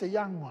 That is the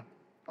young one.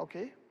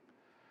 Okay?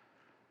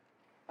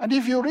 And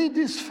if you read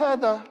this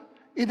further,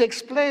 it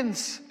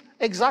explains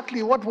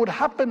exactly what would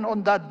happen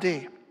on that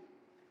day.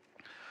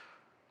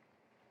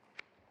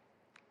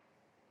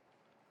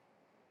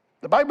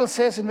 The Bible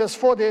says in verse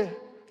 4,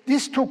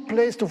 this took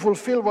place to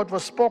fulfill what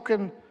was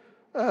spoken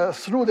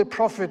through the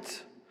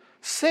prophet.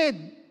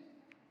 Said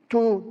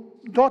to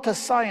daughter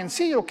Zion,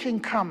 see, your king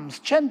comes,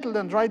 gentle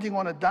and riding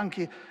on a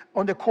donkey,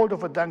 on the colt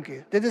of a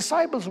donkey. The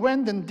disciples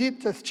went and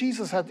did as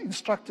Jesus had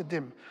instructed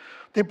them.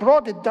 They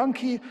brought the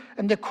donkey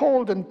and the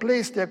colt and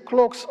placed their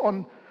cloaks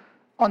on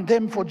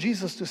them for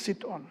Jesus to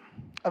sit on.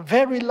 A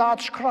very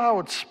large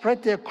crowd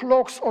spread their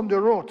cloaks on the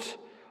road,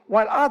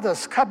 while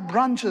others cut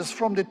branches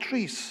from the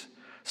trees,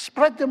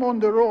 spread them on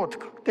the road.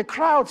 The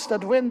crowds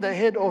that went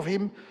ahead of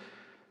him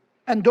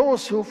and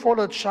those who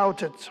followed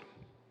shouted,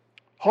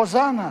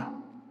 Hosanna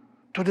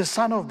to the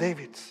Son of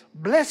David.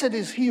 Blessed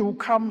is he who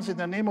comes in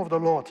the name of the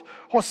Lord.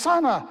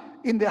 Hosanna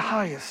in the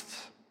highest.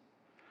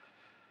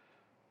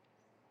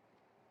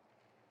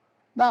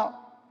 Now,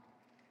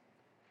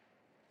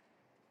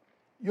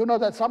 you know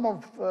that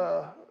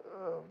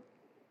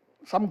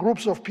some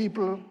groups of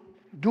people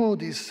do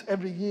this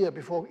every year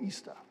before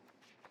Easter,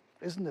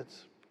 isn't it?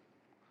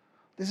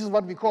 This is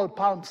what we call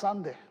Palm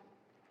Sunday,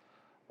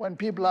 when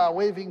people are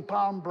waving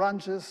palm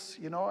branches,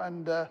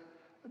 and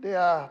they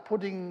are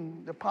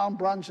putting the palm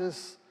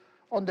branches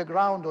on the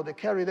ground, or they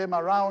carry them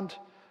around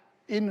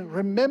in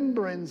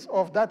remembrance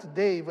of that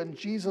day when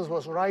Jesus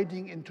was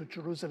riding into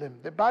Jerusalem.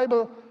 The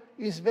Bible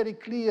is very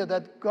clear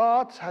that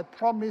God had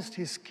promised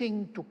his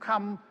king to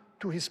come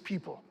to his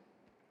people.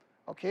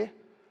 Okay?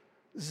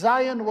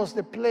 Zion was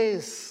the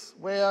place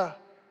where,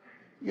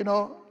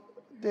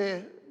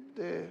 the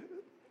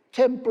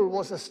temple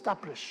was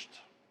established.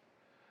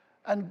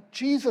 And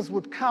Jesus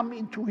would come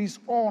into his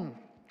own.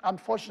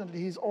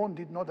 Unfortunately, his own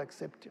did not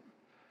accept him.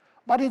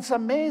 But it's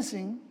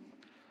amazing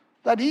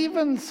that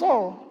even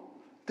so,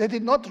 they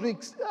did not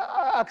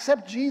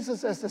accept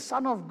Jesus as the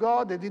Son of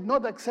God. They did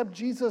not accept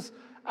Jesus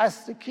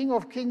as the King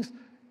of Kings.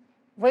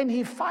 When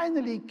he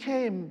finally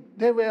came,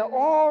 they were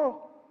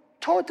all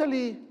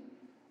totally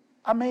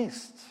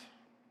amazed.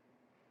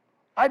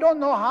 I don't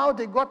know how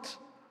they got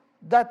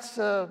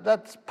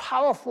that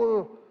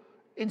powerful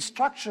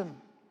instruction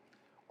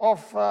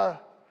of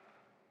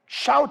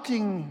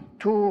shouting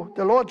to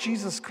the Lord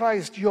Jesus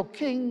Christ, your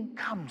King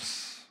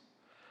comes.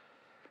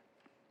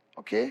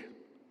 Okay?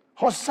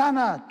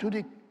 Hosanna to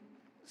the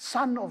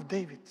Son of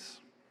David.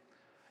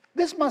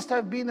 This must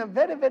have been a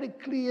very, very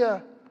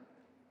clear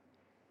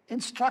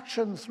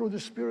instruction through the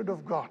Spirit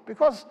of God,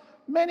 because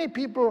many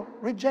people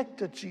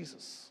rejected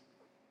Jesus.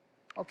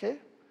 Okay?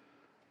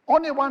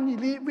 Only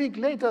 1 week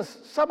later,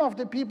 some of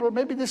the people,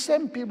 maybe the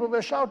same people,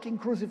 were shouting,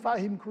 crucify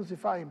him,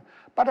 crucify him.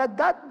 But at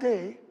that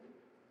day,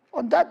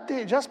 on that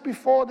day, just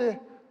before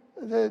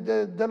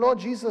the Lord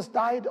Jesus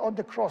died on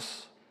the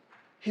cross,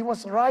 he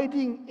was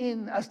riding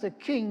in as the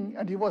king,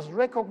 and he was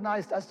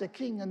recognized as the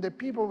king, and the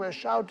people were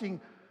shouting,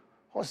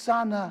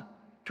 Hosanna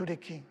to the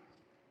king.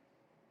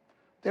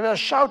 They were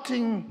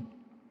shouting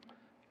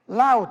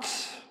loud,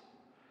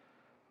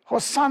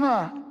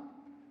 Hosanna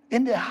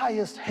in the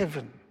highest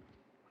heaven.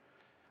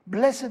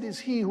 Blessed is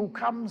he who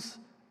comes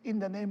in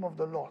the name of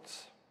the Lord.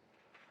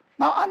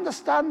 Now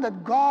understand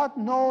that God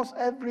knows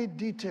every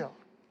detail.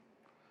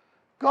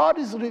 God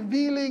is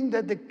revealing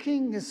that the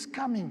king is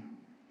coming.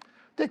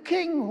 The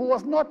king who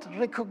was not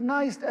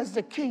recognized as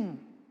the king,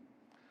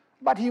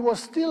 but he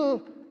was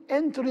still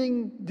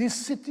entering this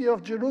city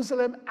of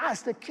Jerusalem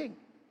as the king.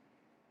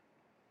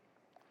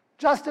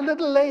 Just a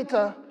little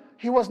later,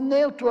 he was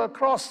nailed to a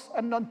cross,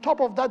 and on top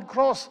of that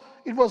cross,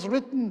 it was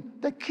written,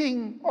 the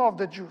King of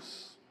the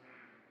Jews.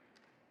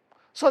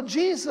 So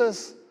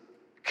Jesus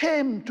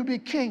came to be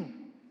king,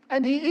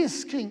 and he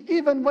is king.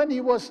 Even when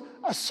he was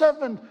a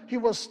servant, he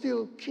was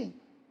still king.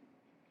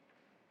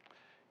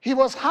 He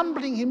was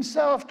humbling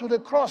himself to the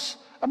cross,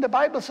 and the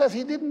Bible says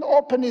he didn't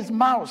open his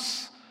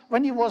mouth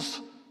when he was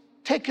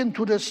taken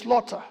to the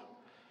slaughter.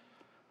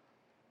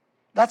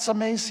 That's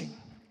amazing.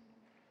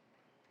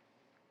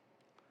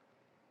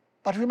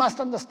 But we must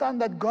understand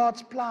that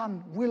God's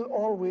plan will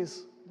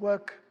always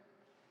work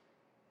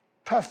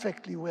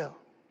perfectly well.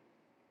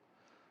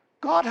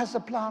 God has a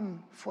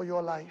plan for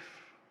your life.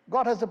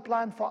 God has a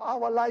plan for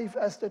our life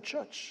as the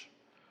church.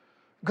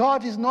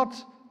 God is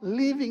not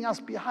leaving us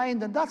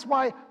behind, and that's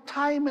why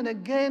time and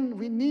again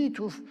we need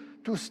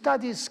to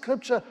study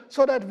Scripture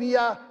so that we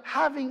are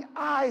having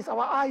our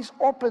eyes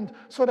opened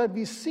so that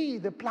we see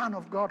the plan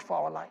of God for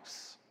our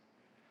lives.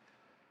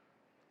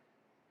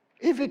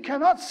 If we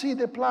cannot see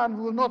the plan,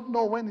 we will not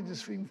know when it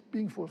is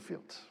being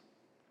fulfilled.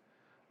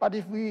 But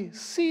if we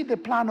see the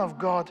plan of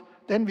God,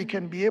 then we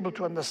can be able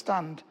to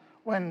understand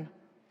when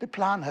the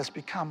plan has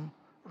become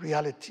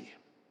reality.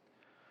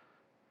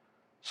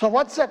 So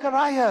what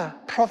Zechariah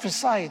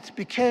prophesied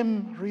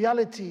became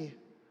reality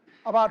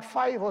about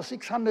 500 or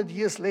 600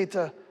 years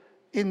later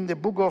in the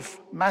book of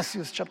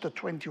Matthew chapter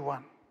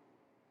 21.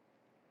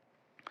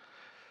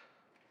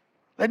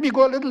 Let me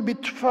go a little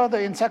bit further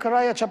in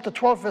Zechariah chapter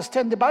 12, verse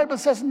 10. The Bible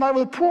says, "And I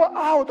will pour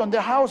out on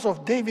the house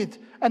of David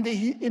and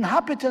the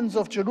inhabitants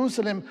of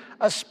Jerusalem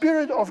a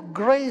spirit of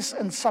grace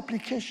and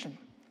supplication.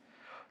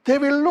 They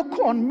will look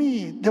on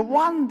me, the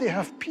one they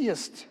have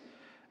pierced,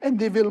 and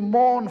they will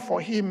mourn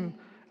for him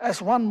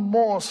as one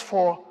mourns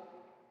for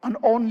an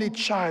only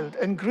child,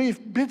 and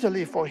grieve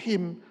bitterly for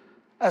him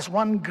as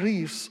one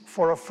grieves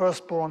for a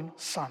firstborn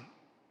son."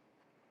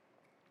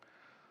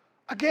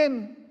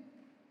 Again,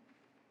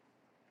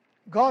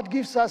 God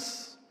gives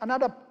us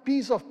another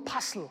piece of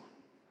puzzle.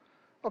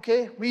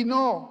 Okay, we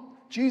know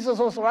Jesus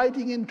was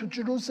riding into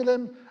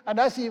Jerusalem, and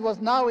as he was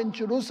now in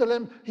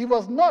Jerusalem, he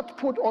was not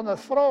put on a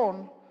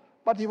throne,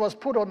 but he was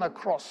put on a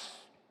cross.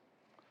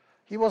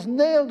 He was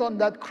nailed on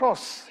that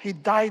cross. He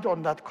died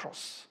on that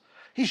cross.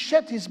 He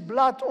shed his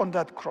blood on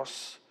that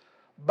cross.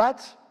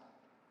 But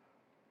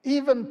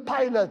even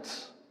Pilate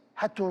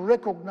had to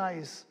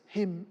recognize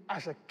him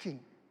as a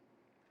king.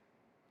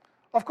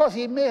 Of course,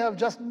 he may have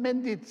just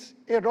meant it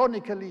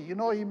ironically.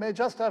 He may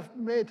just have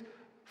made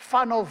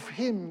fun of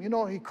him.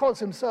 He calls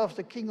himself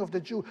the King of the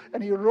Jews,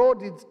 and he wrote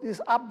this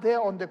up there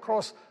on the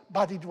cross,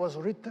 but it was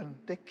written,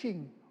 the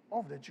King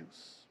of the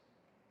Jews.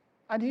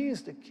 And he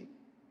is the king.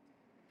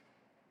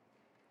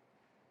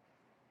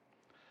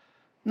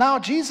 Now,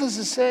 Jesus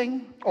is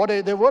saying, or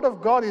the word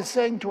of God is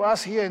saying to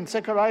us here in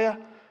Zechariah,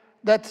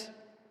 that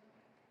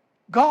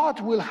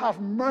God will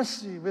have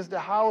mercy with the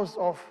house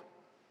of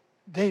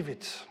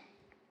David.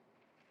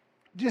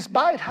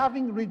 Despite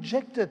having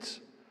rejected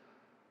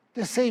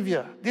the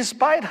Savior,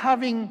 despite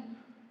having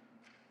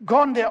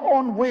gone their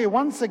own way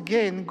once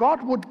again,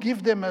 God would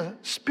give them a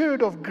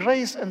spirit of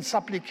grace and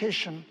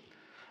supplication.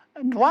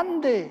 And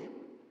one day,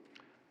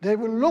 they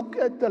will look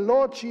at the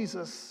Lord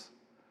Jesus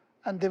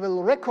and they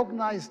will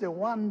recognize the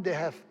one they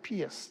have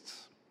pierced.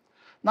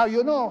 Now,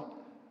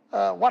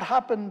 what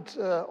happened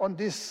on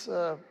this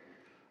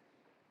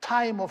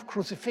time of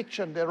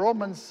crucifixion. The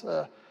Romans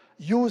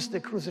used the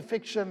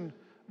crucifixion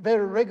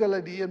very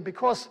regularly, and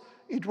because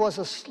it was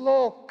a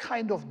slow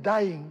kind of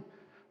dying,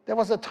 there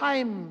was a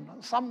time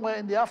somewhere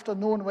in the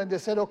afternoon when they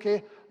said,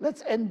 okay,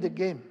 let's end the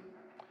game.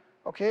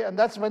 Okay, and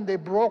that's when they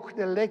broke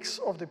the legs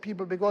of the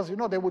people, because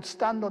they would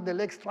stand on the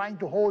legs trying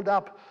to hold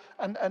up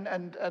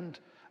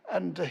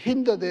and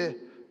hinder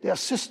their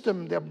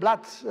system, their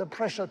blood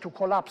pressure to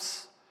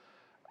collapse.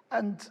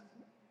 And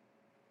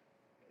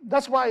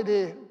that's why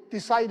they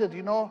decided,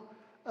 in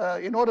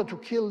order to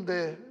kill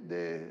the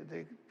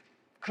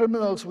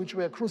criminals which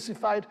were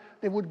crucified,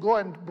 they would go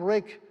and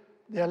break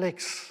their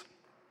legs.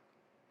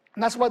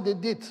 And that's what they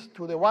did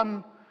to the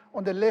one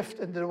on the left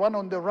and the one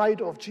on the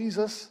right of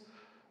Jesus.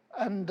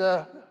 And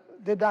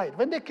they died.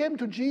 When they came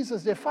to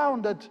Jesus, they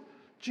found that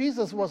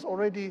Jesus was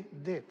already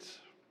dead.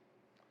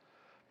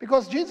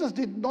 Because Jesus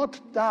did not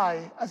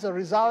die as a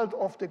result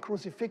of the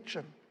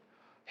crucifixion.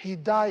 He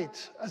died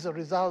as a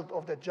result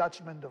of the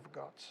judgment of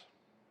God.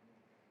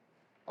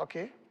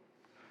 Okay?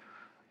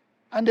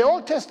 And the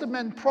Old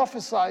Testament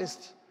prophesied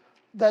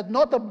that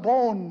not a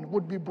bone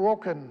would be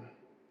broken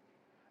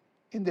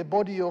in the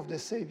body of the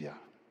Savior.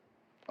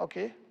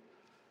 Okay?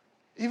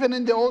 Even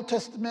in the Old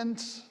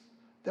Testament,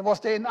 there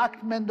was the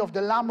enactment of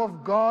the Lamb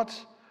of God,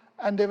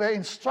 and they were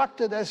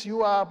instructed, as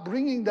you are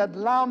bringing that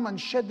lamb and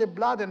shed the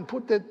blood and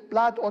put the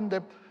blood on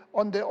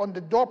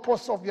the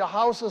doorposts of your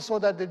houses so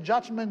that the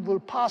judgment will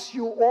pass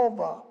you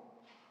over.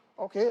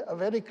 Okay? A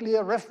very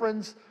clear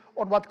reference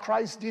on what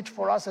Christ did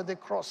for us at the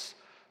cross.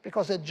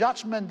 Because the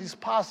judgment is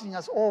passing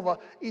us over.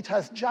 It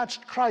has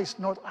judged Christ,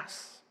 not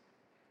us.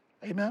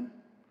 Amen?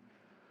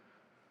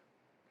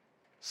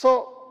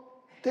 So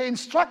the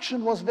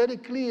instruction was very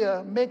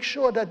clear. Make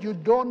sure that you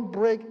don't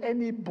break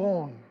any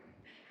bone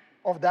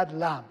of that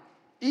lamb.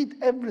 Eat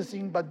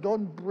everything, but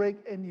don't break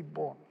any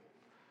bone.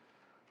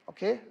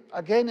 Okay?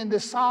 Again, in the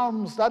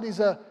Psalms, that is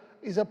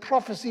a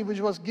prophecy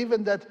which was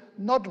given that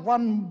not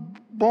one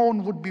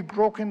bone would be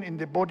broken in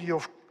the body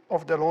of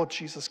the Lord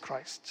Jesus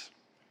Christ.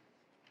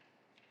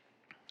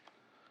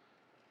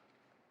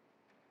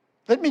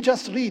 Let me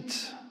just read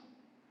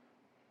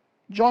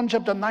John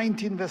chapter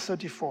 19, verse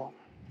 34.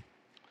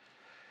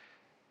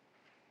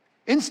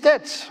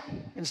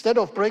 Instead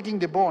of breaking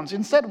the bones,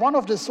 one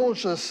of the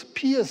soldiers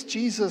pierced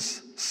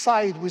Jesus'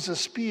 side with a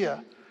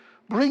spear,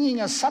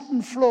 bringing a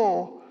sudden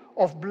flow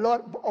of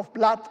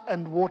blood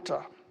and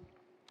water.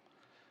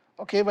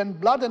 Okay, when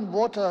blood and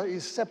water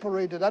is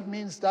separated, that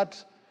means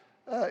that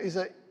is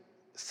a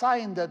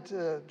sign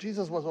that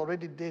Jesus was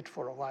already dead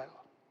for a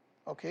while.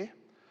 Okay?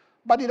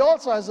 But it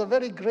also has a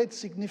very great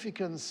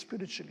significance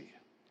spiritually.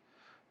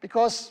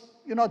 Because,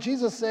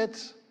 Jesus said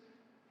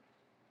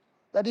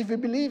that if we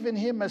believe in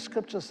him, as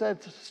scripture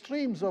said,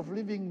 streams of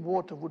living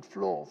water would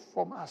flow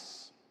from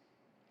us.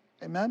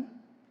 Amen?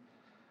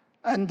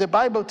 And the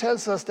Bible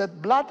tells us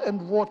that blood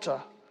and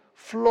water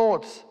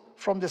flowed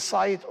from the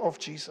side of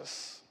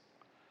Jesus.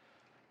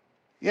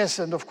 Yes,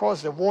 and of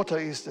course the water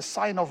is the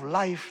sign of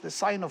life, the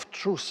sign of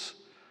truth.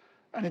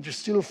 And it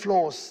still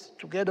flows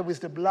together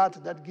with the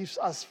blood that gives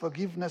us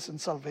forgiveness and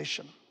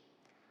salvation.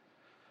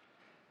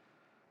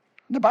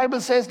 The Bible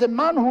says the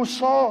man who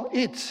saw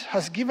it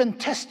has given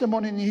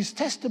testimony, and his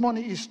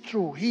testimony is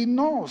true. He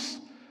knows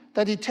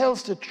that he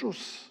tells the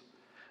truth.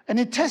 And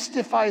he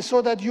testifies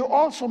so that you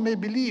also may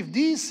believe.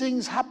 These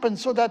things happen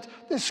so that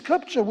the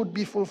scripture would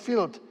be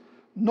fulfilled.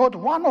 Not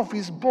one of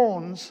his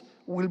bones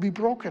will be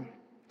broken.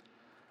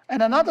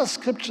 And another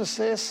scripture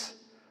says,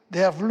 they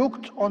have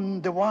looked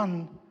on the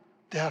one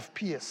they have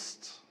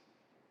pierced.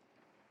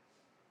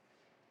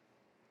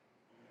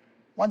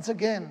 Once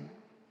again,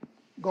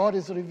 God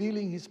is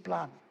revealing his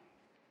plan.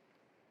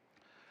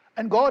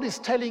 And God is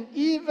telling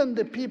even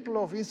the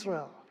people of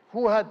Israel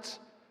who had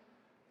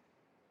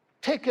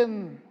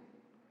taken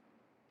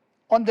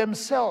on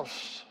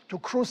themselves to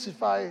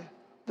crucify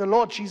the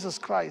Lord Jesus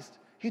Christ.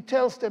 He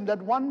tells them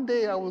that one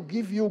day I will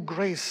give you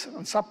grace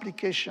and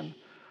supplication.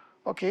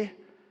 Okay?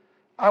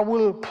 I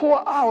will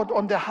pour out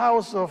on the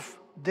house of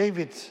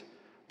David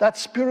that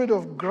spirit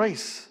of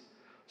grace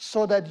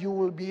so that you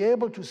will be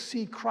able to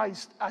see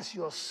Christ as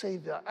your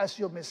Savior, as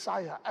your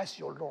Messiah, as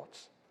your Lord.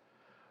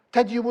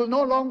 That you will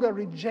no longer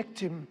reject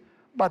him,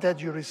 but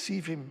that you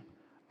receive him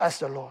as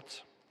the Lord.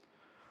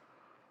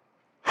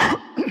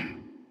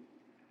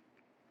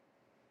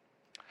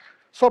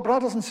 So,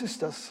 brothers and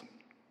sisters,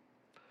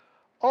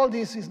 all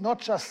this is not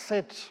just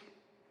said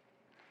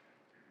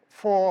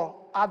for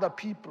other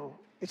people.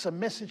 It's a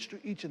message to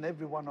each and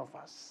every one of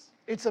us.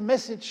 It's a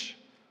message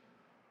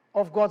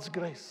of God's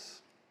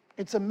grace.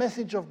 It's a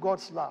message of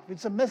God's love.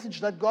 It's a message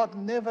that God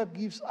never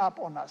gives up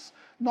on us.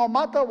 No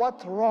matter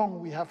what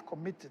wrong we have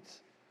committed,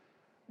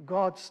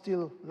 God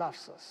still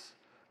loves us.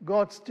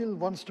 God still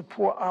wants to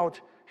pour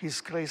out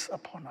his grace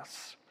upon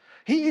us.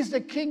 He is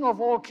the King of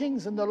all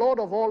kings and the Lord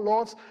of all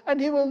lords, and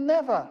he will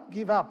never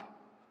give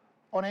up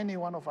on any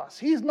one of us.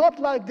 He is not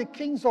like the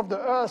kings of the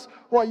earth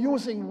who are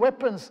using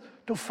weapons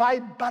to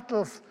fight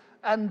battles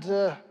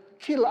and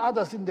kill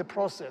others in the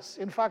process.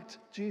 In fact,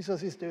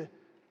 Jesus is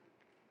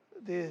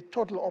the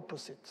total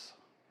opposite,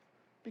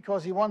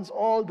 because he wants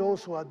all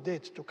those who are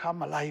dead to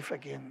come alive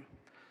again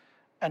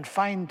and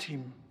find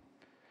him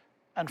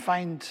and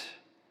find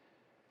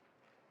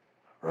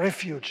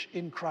refuge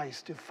in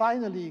Christ, to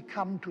finally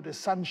come to the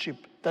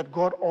sonship that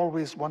God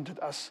always wanted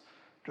us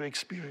to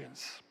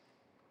experience.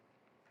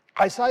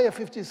 Isaiah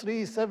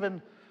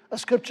 53:7, a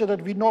scripture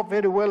that we know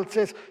very well,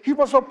 says, he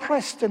was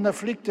oppressed and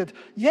afflicted,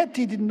 yet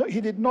he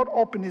did not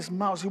open his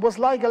mouth. He was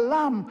like a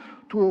lamb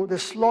to the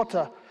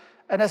slaughter,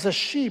 and as a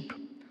sheep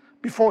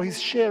before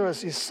his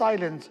shearers is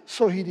silent,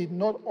 so he did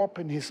not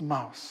open his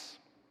mouth.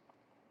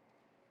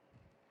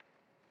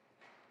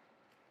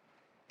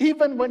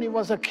 Even when he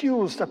was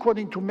accused,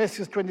 according to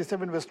Matthew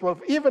 27, verse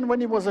 12, even when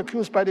he was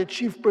accused by the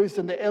chief priests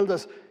and the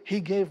elders, he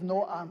gave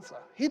no answer.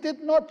 He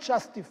did not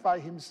justify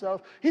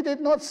himself. He did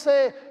not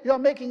say, you are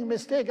making a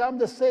mistake, I'm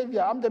the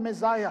Savior, I'm the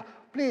Messiah,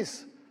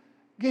 please,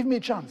 give me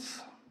a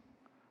chance.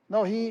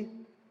 No, he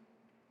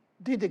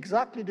did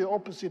exactly the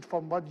opposite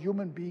from what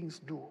human beings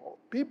do.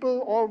 People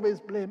always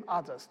blame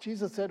others.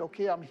 Jesus said,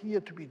 okay, I'm here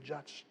to be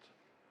judged.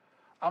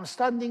 I'm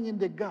standing in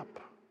the gap.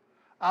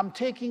 I'm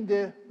taking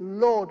the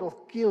load of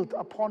guilt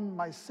upon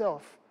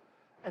myself,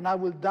 and I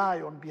will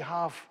die on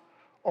behalf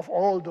of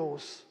all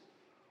those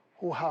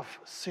who have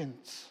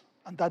sinned,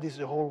 and that is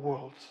the whole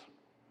world.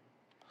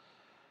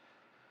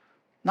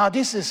 Now,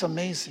 this is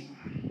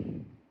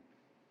amazing,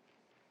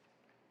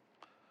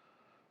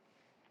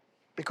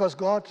 because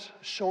God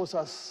shows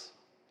us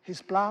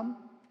his plan,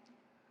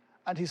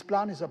 and his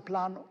plan is a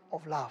plan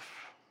of love.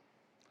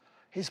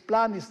 His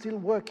plan is still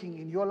working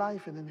in your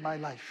life and in my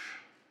life.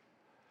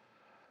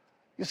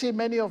 You see,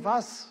 many of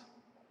us,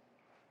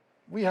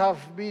 we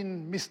have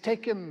been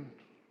mistaken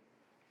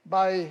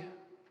by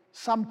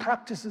some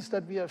practices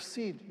that we have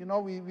seen. You know,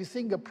 we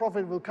think a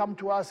prophet will come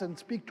to us and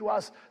speak to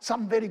us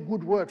some very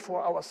good word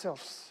for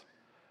ourselves.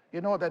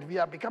 that we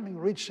are becoming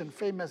rich and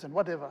famous and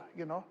whatever,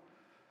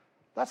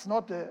 That's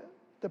not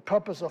the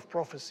purpose of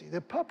prophecy.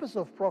 The purpose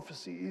of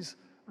prophecy is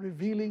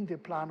revealing the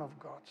plan of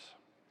God.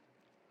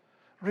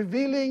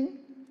 Revealing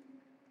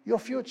your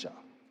future.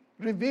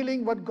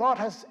 Revealing what God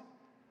has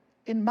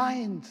in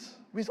mind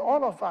with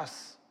all of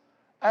us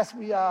as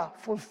we are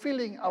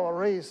fulfilling our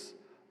race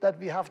that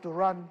we have to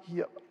run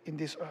here in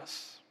this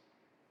earth.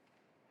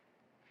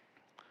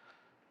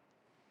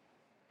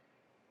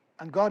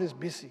 And God is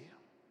busy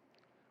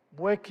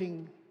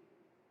working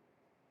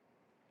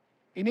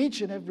in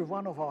each and every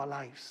one of our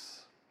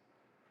lives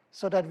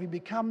so that we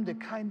become the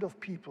kind of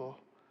people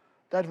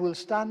that will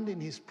stand in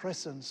his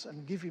presence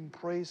and give him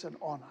praise and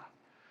honor.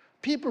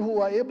 People who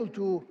are able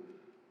to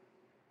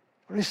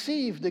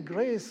receive the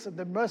grace and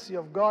the mercy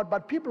of God,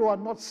 but people who are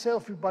not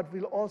selfish but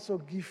will also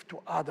give to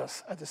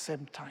others at the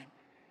same time.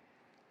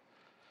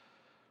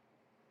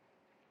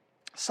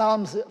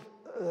 Psalms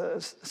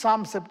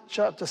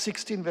chapter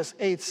 16 verse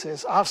 8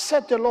 says, I have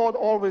set the Lord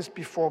always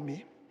before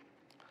me.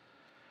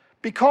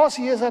 Because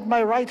he is at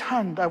my right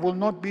hand, I will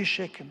not be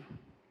shaken.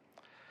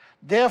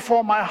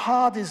 Therefore my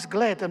heart is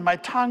glad and my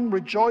tongue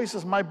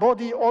rejoices. My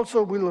body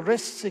also will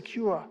rest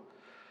secure.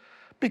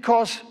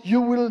 Because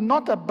you will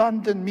not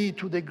abandon me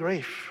to the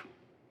grave,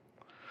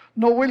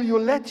 nor will you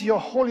let your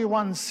Holy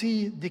One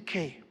see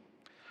decay.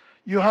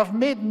 You have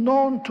made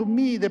known to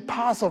me the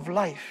path of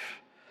life.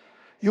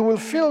 You will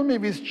fill me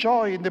with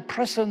joy in the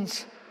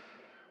presence,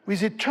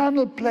 with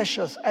eternal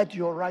pleasures at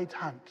your right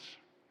hand.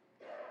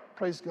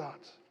 Praise God.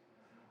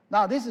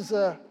 Now this is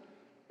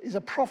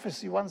a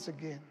prophecy once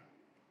again.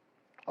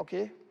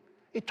 Okay?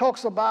 It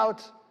talks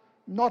about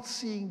not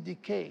seeing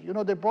decay.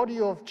 The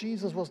body of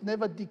Jesus was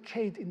never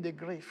decayed in the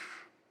grave.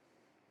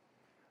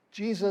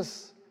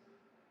 Jesus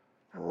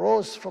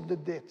rose from the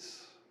dead.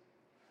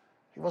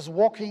 He was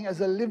walking as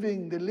the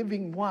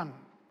living one.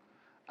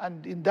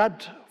 And in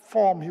that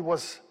form, he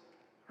was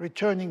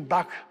returning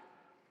back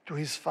to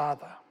his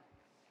Father.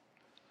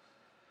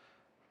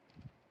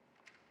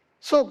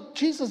 So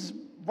Jesus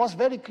was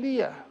very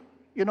clear.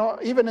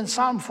 Even in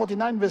Psalm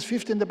 49, verse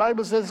 15, the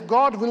Bible says,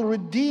 God will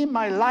redeem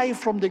my life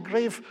from the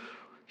grave.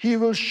 He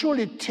will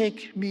surely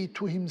take me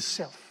to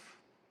himself.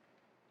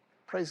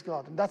 Praise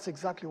God. And that's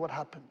exactly what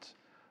happened.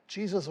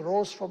 Jesus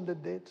rose from the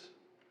dead.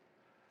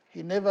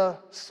 He never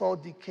saw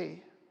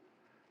decay.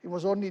 He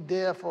was only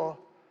there for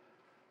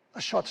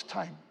a short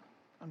time.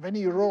 And when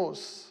he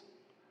rose,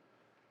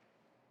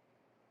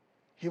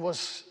 he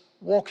was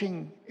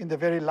walking in the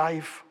very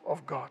life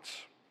of God.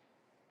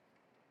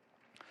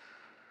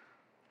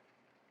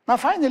 Now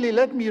finally,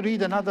 let me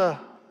read another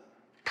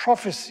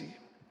prophecy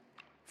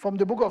from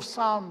the book of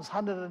Psalms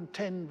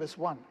 110 verse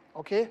 1,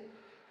 okay?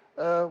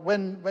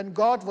 When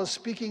God was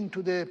speaking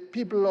to the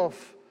people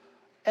of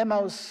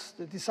Emmaus,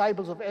 the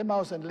disciples of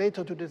Emmaus, and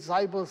later to the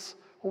disciples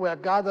who were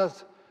gathered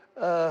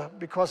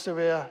because they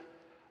were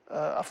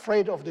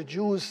afraid of the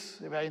Jews,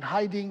 they were in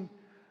hiding,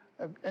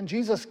 and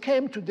Jesus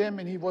came to them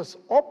and he was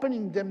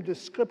opening them the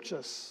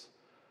scriptures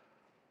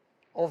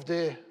of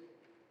the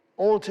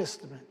Old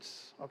Testament,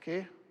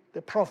 okay?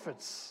 The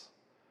prophets,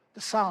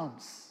 the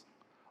Psalms,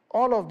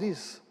 all of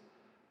these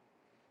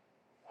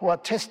who are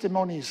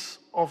testimonies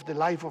of the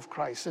life of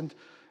Christ. And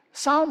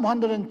Psalm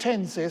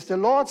 110 says, the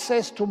Lord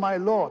says to my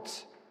Lord,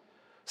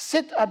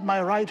 sit at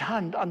my right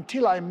hand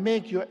until I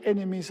make your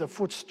enemies a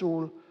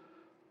footstool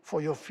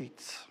for your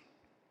feet.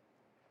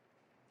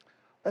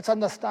 Let's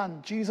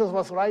understand, Jesus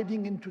was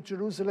riding into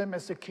Jerusalem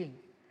as a king.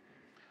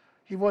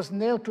 He was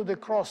nailed to the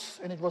cross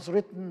and it was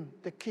written,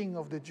 the King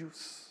of the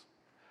Jews.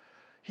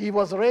 He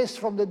was raised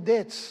from the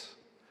dead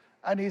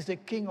and he's the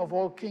King of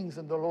all kings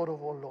and the Lord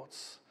of all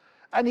lords.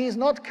 And he is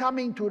not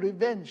coming to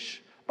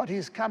revenge, but he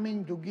is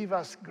coming to give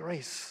us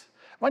grace.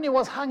 When he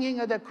was hanging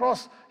at the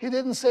cross, he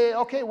didn't say,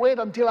 okay, wait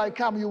until I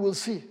come, you will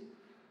see.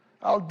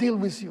 I'll deal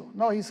with you.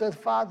 No, he said,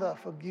 Father,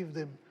 forgive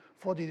them,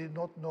 for they did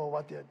not know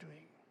what they are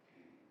doing.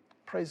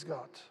 Praise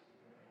God.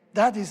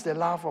 That is the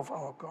love of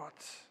our God.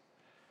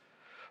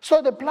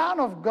 So the plan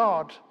of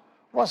God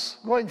was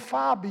going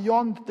far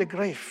beyond the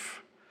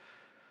grave.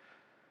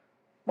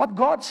 What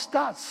God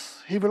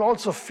starts, he will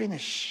also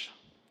finish.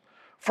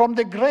 From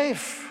the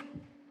grave,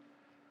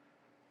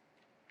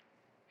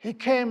 he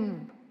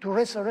came to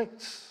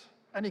resurrect,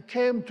 and he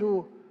came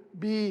to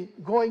be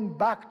going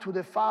back to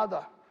the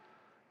Father,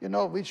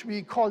 which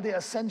we call the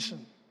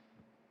ascension.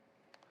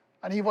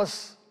 And he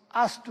was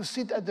asked to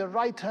sit at the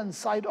right-hand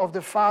side of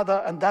the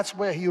Father, and that's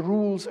where he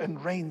rules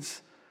and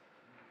reigns.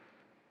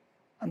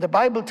 And the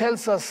Bible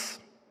tells us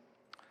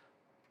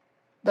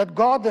that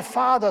God the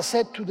Father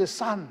said to the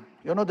Son,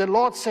 the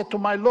Lord said to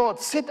my Lord,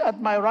 sit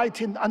at my right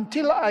hand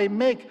until I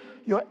make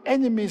your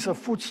enemies a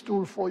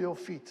footstool for your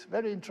feet.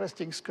 Very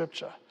interesting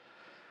scripture.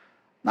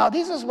 Now,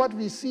 this is what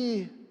we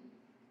see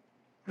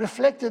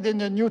reflected in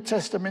the New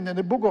Testament in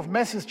the book of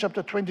Matthew,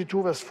 chapter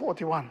 22, verse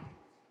 41.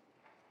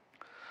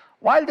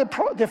 While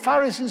the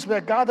Pharisees were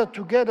gathered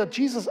together,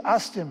 Jesus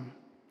asked them,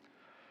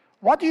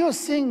 what do you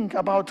think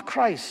about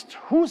Christ?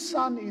 Whose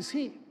son is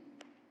he?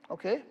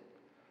 Okay?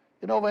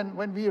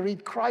 When we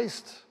read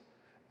Christ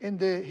In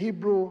the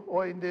Hebrew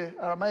or in the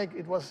Aramaic,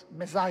 it was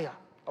Messiah,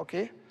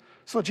 okay?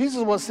 So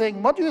Jesus was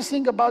saying, what do you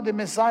think about the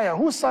Messiah?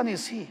 Whose son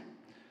is he?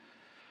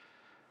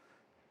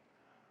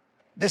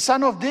 The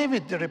son of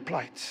David, they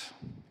replied.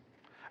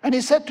 And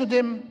he said to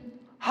them,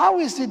 how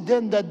is it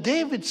then that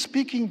David,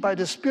 speaking by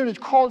the Spirit,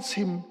 calls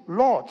him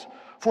Lord?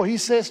 For he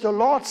says, the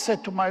Lord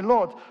said to my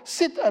Lord,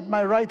 sit at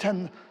my right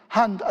hand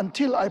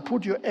until I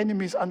put your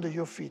enemies under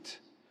your feet.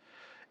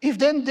 If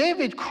then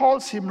David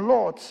calls him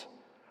Lord,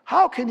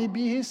 how can he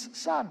be his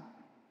son?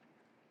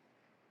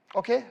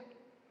 Okay?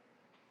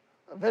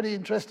 A very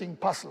interesting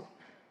puzzle.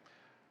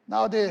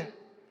 Now the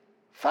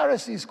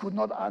Pharisees could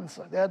not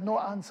answer. They had no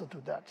answer to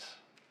that.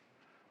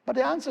 But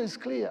the answer is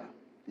clear.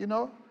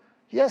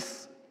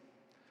 Yes,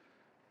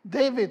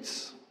 David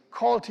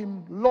called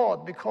him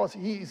Lord because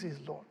he is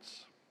his Lord.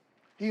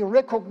 He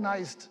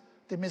recognized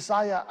the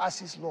Messiah as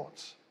his Lord.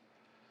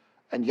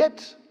 And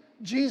yet,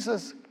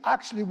 Jesus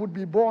actually would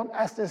be born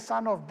as the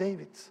son of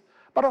David.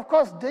 But of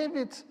course,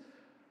 David,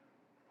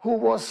 who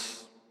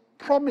was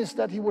promised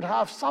that he would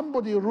have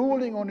somebody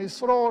ruling on his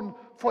throne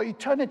for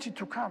eternity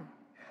to come,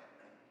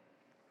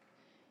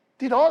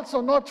 did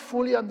also not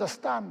fully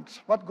understand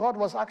what God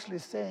was actually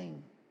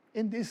saying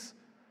in this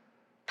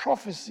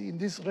prophecy, in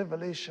this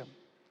revelation.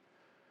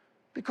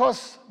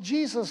 Because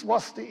Jesus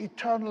was the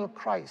eternal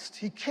Christ.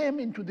 He came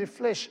into the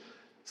flesh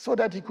so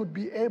that he could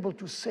be able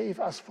to save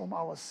us from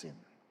our sin.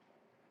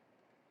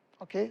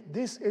 Okay,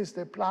 this is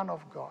the plan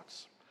of God.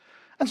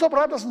 And so,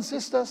 brothers and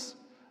sisters,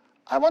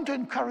 I want to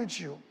encourage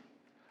you.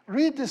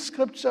 Read the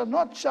scripture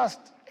not just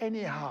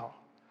anyhow.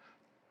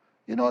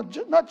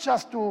 Not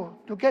just to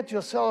get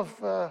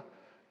yourself,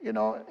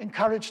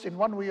 encouraged in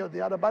one way or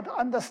the other, but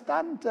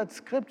understand that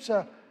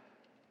scripture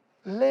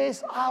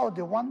lays out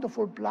the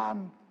wonderful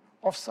plan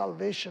of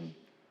salvation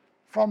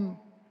from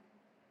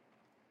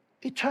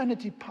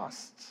eternity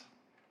past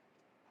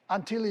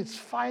until its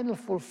final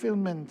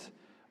fulfillment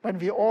when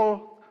we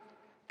all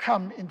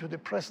come into the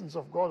presence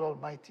of God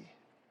Almighty.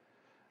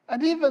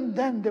 And even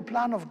then, the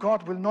plan of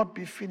God will not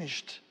be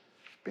finished,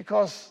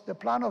 because the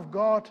plan of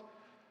God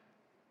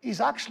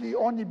is actually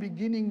only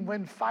beginning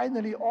when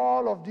finally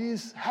all of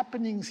these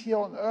happenings here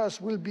on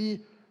earth will be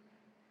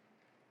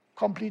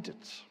completed.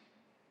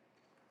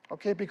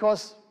 Okay,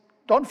 because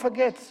don't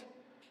forget,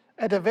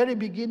 at the very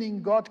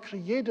beginning, God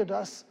created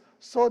us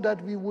so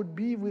that we would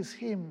be with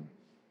him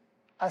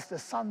as the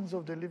sons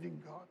of the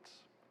living God,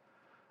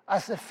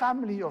 as the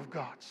family of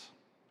God.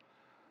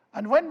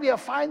 And when we are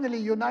finally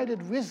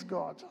united with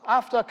God,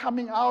 after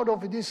coming out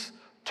of these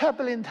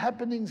turbulent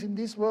happenings in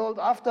this world,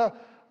 after,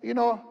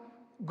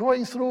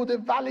 going through the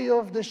valley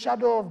of the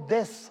shadow of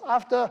death,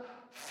 after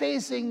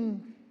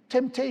facing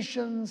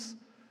temptations,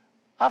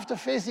 after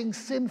facing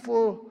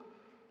sinful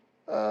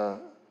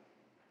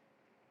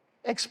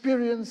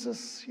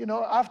experiences,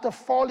 after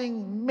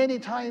falling many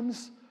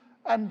times,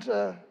 and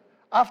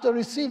after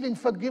receiving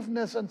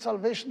forgiveness and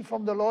salvation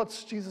from the Lord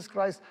Jesus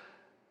Christ,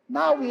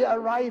 now we are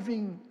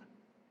arriving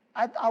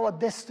at our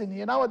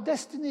destiny. And our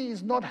destiny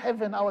is not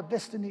heaven, our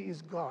destiny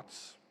is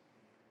God's.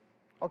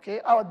 Okay?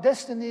 Our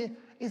destiny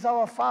is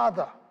our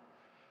Father.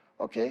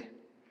 Okay?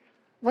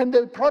 When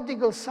the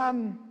prodigal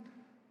son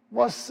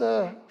was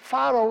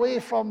far away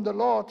from the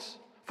Lord,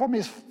 from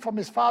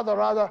his father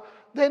rather,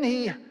 then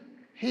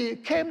he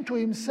came to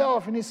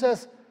himself and he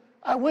says,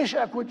 I wish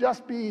I could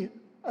just be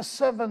a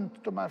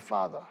servant to my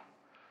father.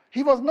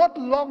 He was not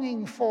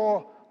longing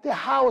for the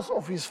house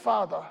of his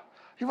father.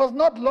 He was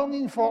not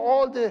longing for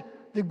all the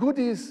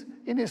goodies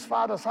in his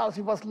father's house.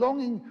 He was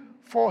longing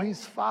for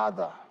his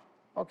father.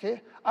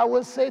 Okay? I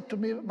will say to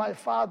my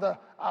father,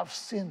 I've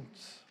sinned.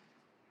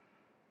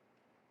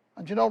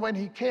 And when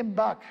he came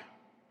back,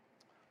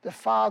 the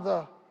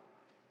father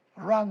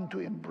ran to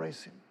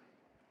embrace him.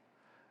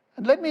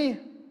 And let me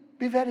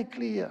be very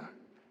clear.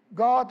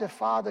 God the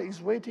Father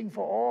is waiting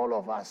for all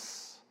of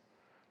us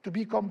to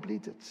be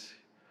completed.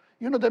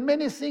 The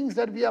many things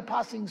that we are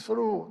passing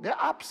through,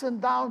 the ups and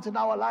downs in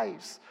our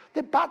lives,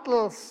 the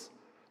battles,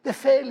 the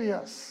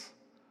failures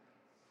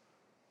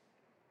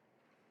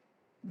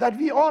that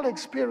we all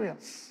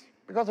experience.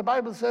 Because the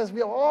Bible says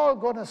we are all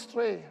gone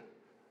astray,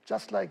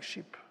 just like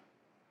sheep.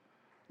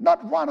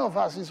 Not one of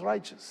us is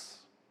righteous.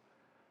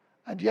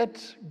 And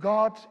yet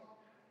God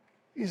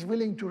is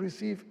willing to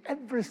receive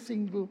every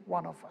single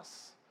one of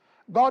us.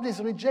 God is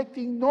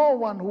rejecting no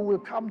one who will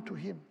come to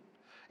him.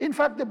 In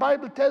fact, the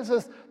Bible tells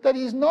us that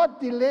he's not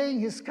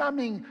delaying his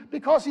coming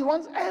because he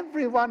wants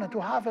everyone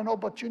to have an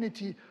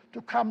opportunity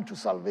to come to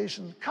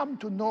salvation, come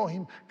to know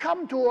him,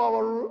 come to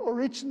our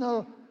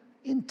original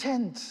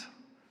intent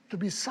to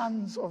be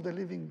sons of the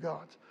living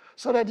God,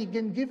 so that he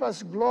can give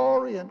us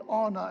glory and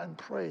honor and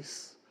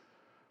praise,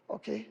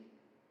 okay,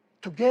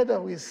 together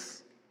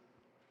with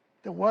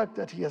the work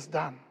that he has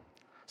done.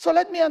 So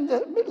let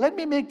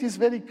me make this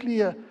very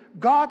clear.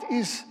 God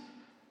is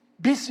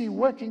busy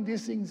working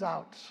these things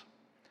out.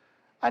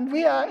 And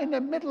we are in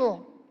the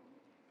middle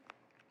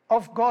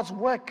of God's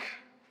work,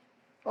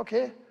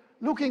 okay?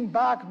 Looking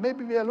back,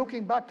 maybe we are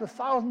looking back to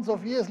thousands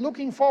of years.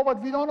 Looking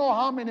forward, we don't know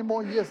how many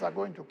more years are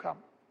going to come.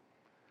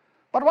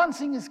 But one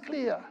thing is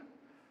clear.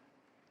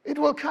 It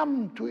will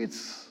come to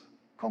its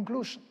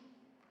conclusion.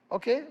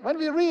 Okay? When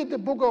we read the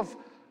book of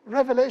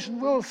Revelation,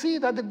 we will see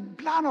that the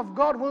plan of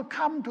God will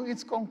come to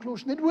its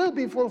conclusion. It will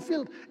be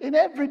fulfilled in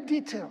every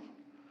detail.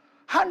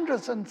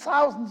 Hundreds and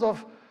thousands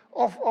of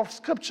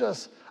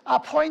scriptures are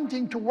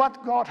pointing to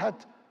what God had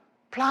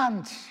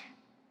planned.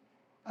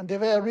 And they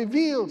were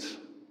revealed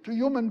to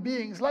human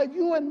beings like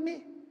you and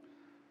me.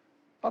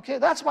 Okay,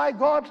 that's why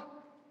God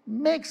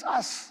makes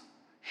us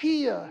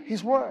hear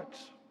his word,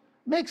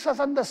 makes us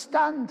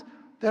understand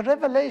the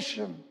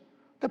revelation,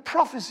 the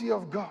prophecy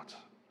of God,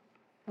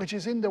 which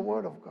is in the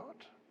word of God,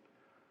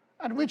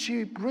 and which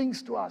he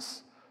brings to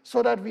us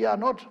so that we are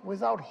not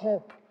without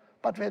hope,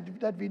 but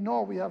that we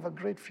know we have a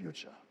great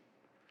future.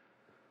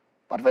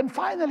 But when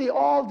finally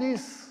all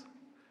this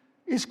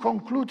is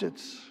concluded,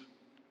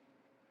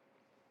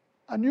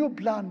 a new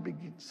plan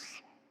begins.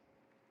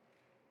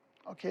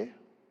 Okay?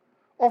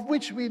 Of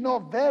which we know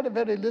very,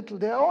 very little.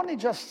 There are only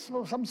just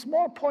some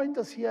small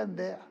pointers here and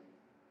there.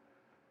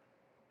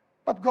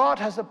 But God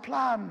has a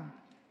plan.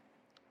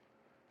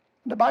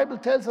 The Bible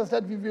tells us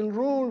that we will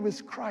rule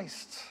with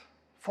Christ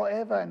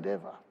forever and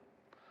ever.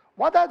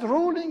 What that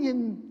ruling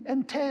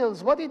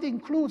entails, what it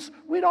includes,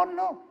 we don't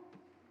know.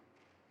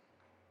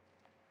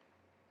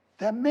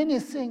 There are many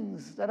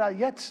things that are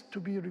yet to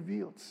be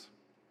revealed.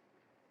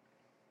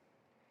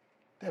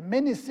 There are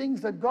many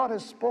things that God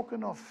has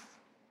spoken of.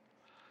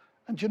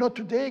 And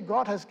today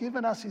God has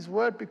given us his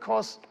word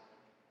because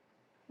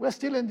we're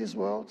still in this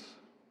world.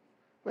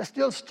 We're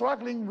still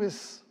struggling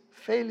with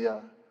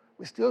failure.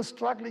 We're still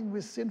struggling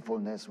with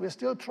sinfulness. We're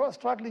still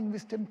struggling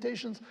with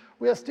temptations.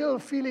 We are still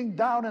feeling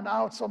down and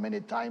out so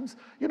many times.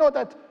 You know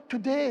that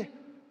today,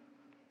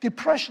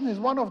 depression is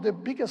one of the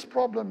biggest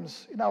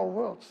problems in our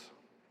world.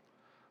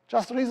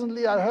 Just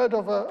recently, I heard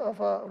of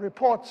a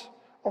report,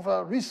 of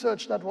a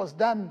research that was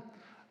done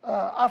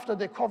after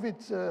the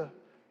COVID,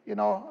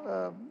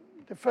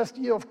 the first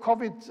year of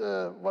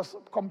COVID was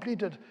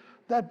completed,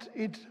 that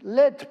it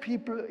led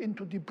people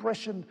into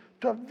depression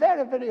to a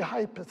very, very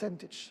high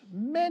percentage.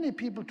 Many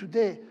people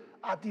today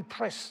are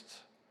depressed.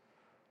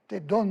 They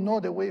don't know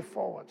the way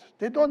forward.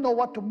 They don't know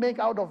what to make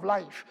out of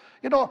life.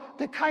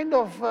 The kind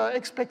of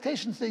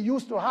expectations they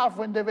used to have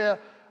when they were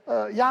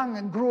young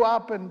and grew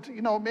up, and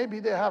maybe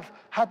they have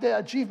had their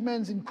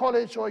achievements in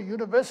college or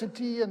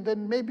university, and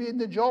then maybe in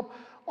the job,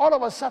 all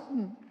of a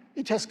sudden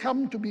it has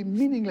come to be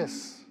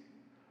meaningless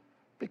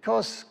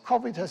because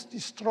COVID has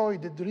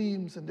destroyed the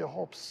dreams and the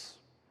hopes.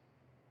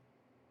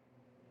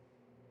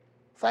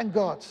 Thank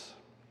God,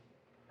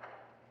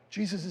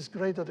 Jesus is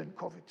greater than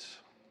COVID.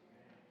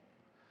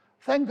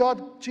 Thank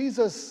God,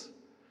 Jesus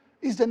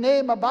is the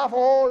name above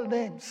all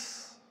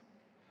names.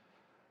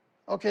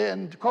 Okay,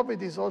 and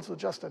COVID is also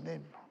just a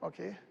name,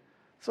 okay?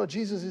 So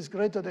Jesus is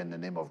greater than the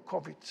name of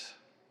COVID.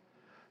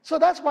 So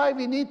that's why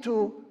we need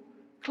to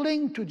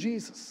cling to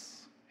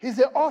Jesus. He's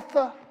the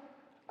author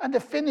and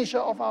the finisher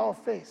of our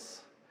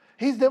faith.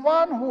 He's the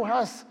one who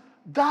has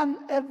done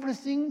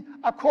everything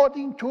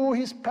according to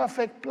his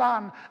perfect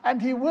plan,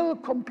 and he will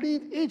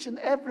complete each and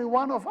every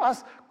one of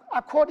us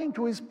according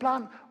to his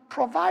plan,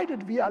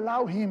 provided we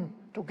allow him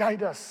to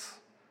guide us.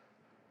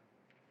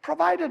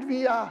 Provided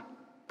we are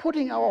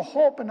putting our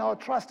hope and our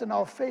trust and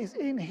our faith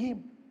in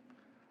him,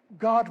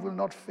 God will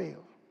not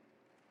fail.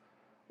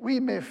 We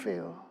may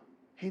fail,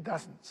 he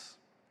doesn't.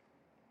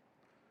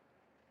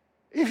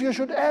 If you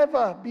should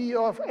ever be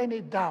of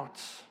any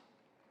doubts,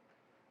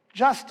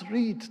 just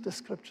read the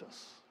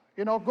scriptures.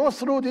 Go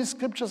through these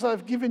scriptures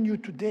I've given you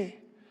today.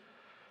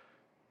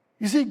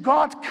 You see,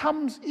 God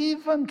comes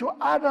even to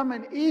Adam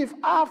and Eve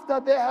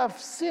after they have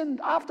sinned,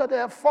 after they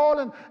have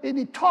fallen, and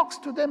he talks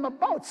to them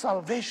about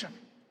salvation.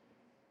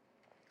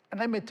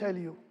 And let me tell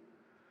you,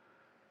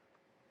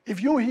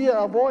 if you hear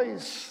a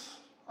voice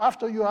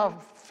after you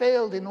have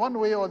failed in one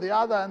way or the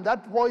other, and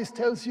that voice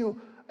tells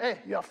you, hey,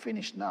 you are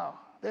finished now,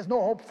 there's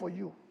no hope for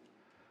you,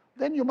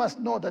 then you must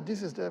know that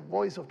this is the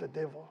voice of the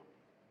devil.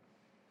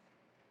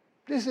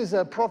 This is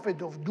a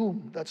prophet of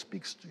doom that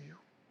speaks to you.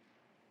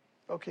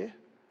 Okay?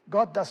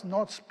 God does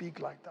not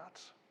speak like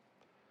that.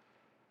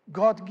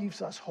 God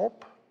gives us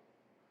hope.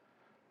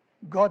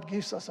 God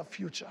gives us a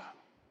future.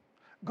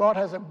 God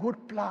has a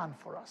good plan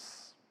for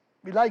us.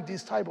 We like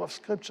these type of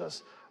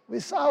scriptures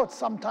without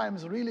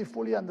sometimes really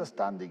fully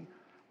understanding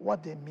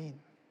what they mean.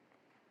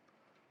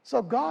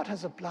 So God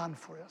has a plan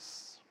for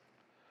us.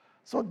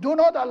 So do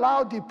not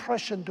allow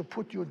depression to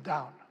put you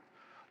down.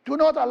 Do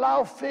not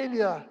allow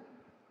failure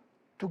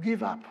to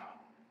give up,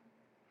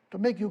 to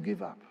make you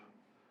give up.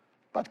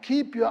 But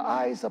keep your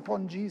eyes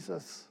upon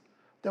Jesus.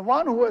 The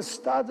one who has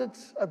started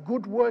a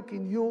good work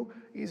in you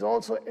is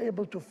also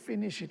able to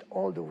finish it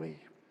all the way.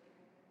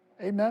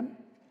 Amen?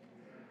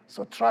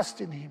 So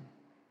trust in him.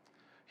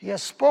 He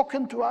has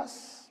spoken to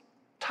us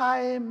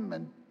time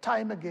and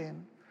time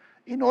again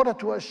in order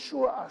to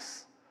assure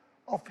us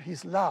of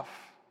his love,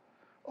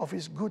 of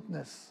his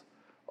goodness,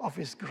 of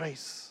his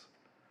grace.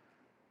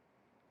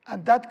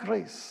 And that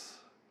grace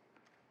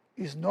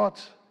is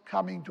not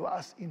coming to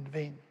us in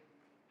vain.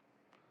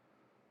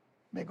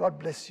 May God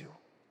bless you.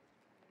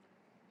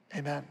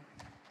 Amen.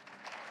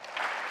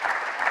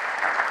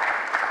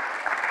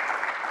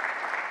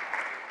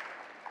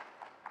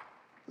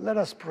 Let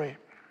us pray.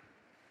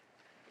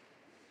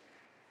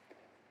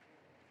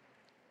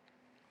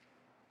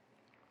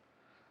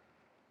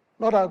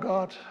 Lord our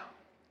God,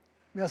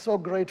 we are so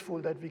grateful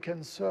that we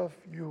can serve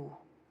you,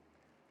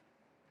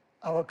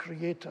 our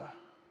Creator,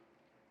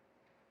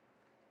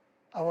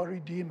 our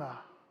Redeemer,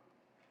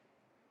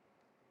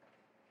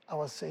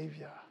 our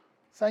Savior.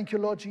 Thank you,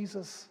 Lord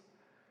Jesus,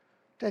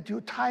 that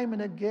you time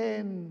and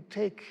again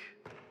take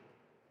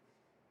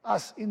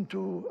us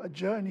into a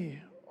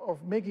journey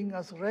of making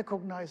us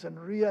recognize and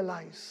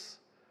realize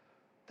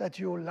that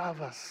you love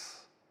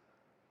us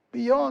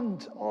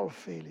beyond all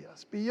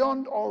failures,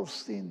 beyond all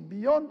sin,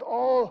 beyond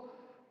all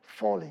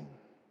falling.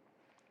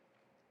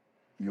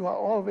 You are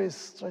always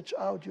stretch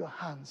out your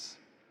hands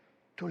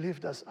to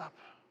lift us up.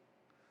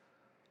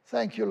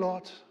 Thank you,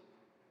 Lord,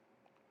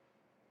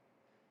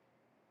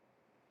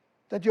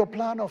 that your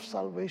plan of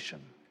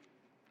salvation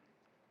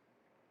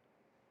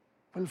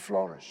will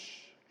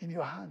flourish in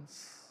your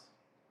hands.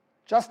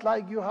 Just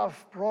like you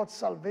have brought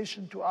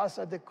salvation to us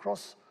at the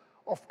cross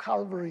of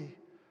Calvary,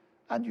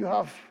 and you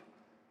have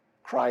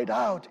cried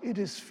out, "It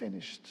is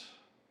finished,"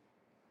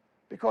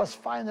 because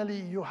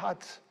finally you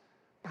had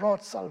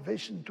brought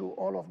salvation to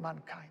all of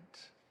mankind.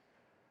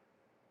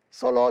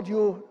 So Lord,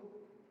 you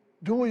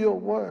do your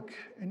work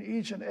in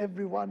each and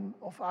every one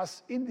of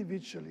us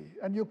individually,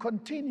 and you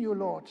continue,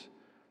 Lord,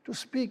 to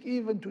speak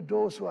even to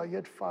those who are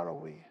yet far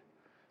away.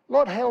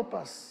 Lord, help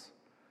us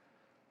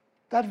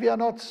that we are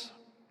not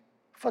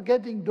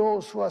forgetting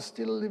those who are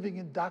still living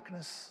in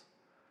darkness,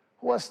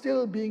 who are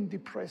still being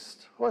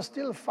depressed, who are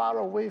still far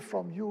away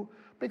from you.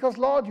 Because,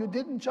 Lord, you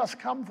didn't just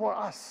come for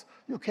us,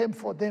 you came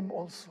for them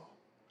also.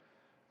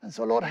 And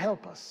so, Lord,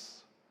 help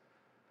us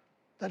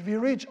that we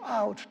reach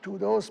out to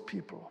those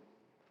people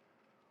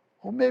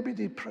who may be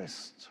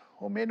depressed,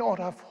 who may not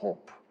have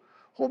hope,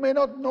 who may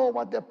not know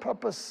what their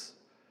purpose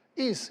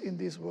is in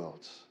this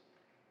world.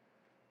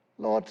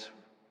 Lord,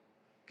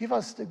 give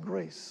us the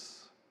grace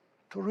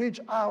to reach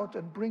out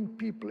and bring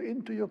people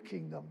into your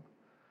kingdom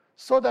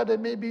so that they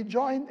may be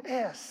joint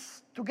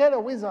heirs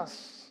together with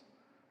us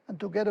and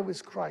together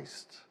with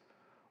Christ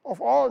of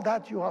all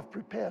that you have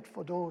prepared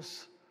for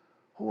those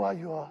who are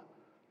your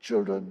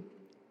children,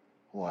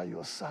 who are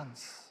your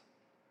sons.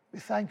 We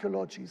thank you,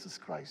 Lord Jesus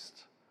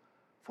Christ,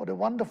 for the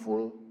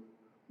wonderful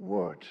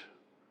word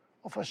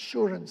of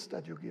assurance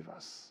that you give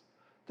us,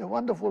 the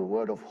wonderful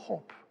word of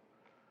hope,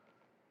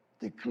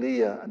 the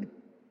clear and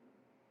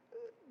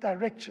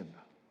direction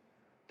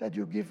that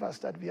you give us,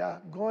 that we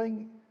are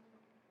going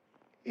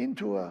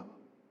into a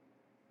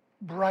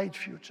bright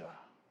future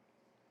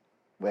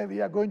where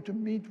we are going to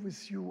meet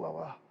with you,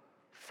 our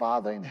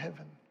Father in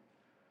heaven,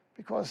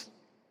 because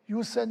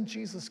you sent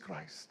Jesus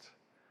Christ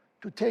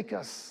to take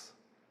us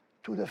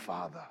to the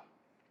Father.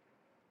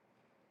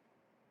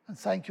 And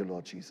thank you,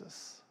 Lord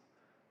Jesus,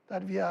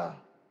 that we are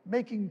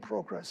making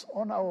progress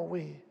on our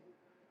way,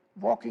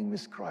 walking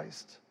with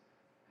Christ,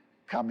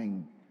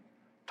 coming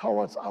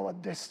towards our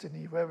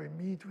destiny where we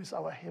meet with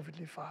our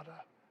Heavenly Father.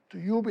 To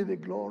you be the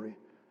glory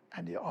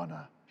and the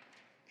honor.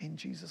 In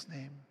Jesus'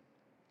 name,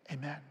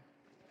 amen.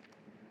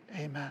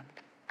 Amen.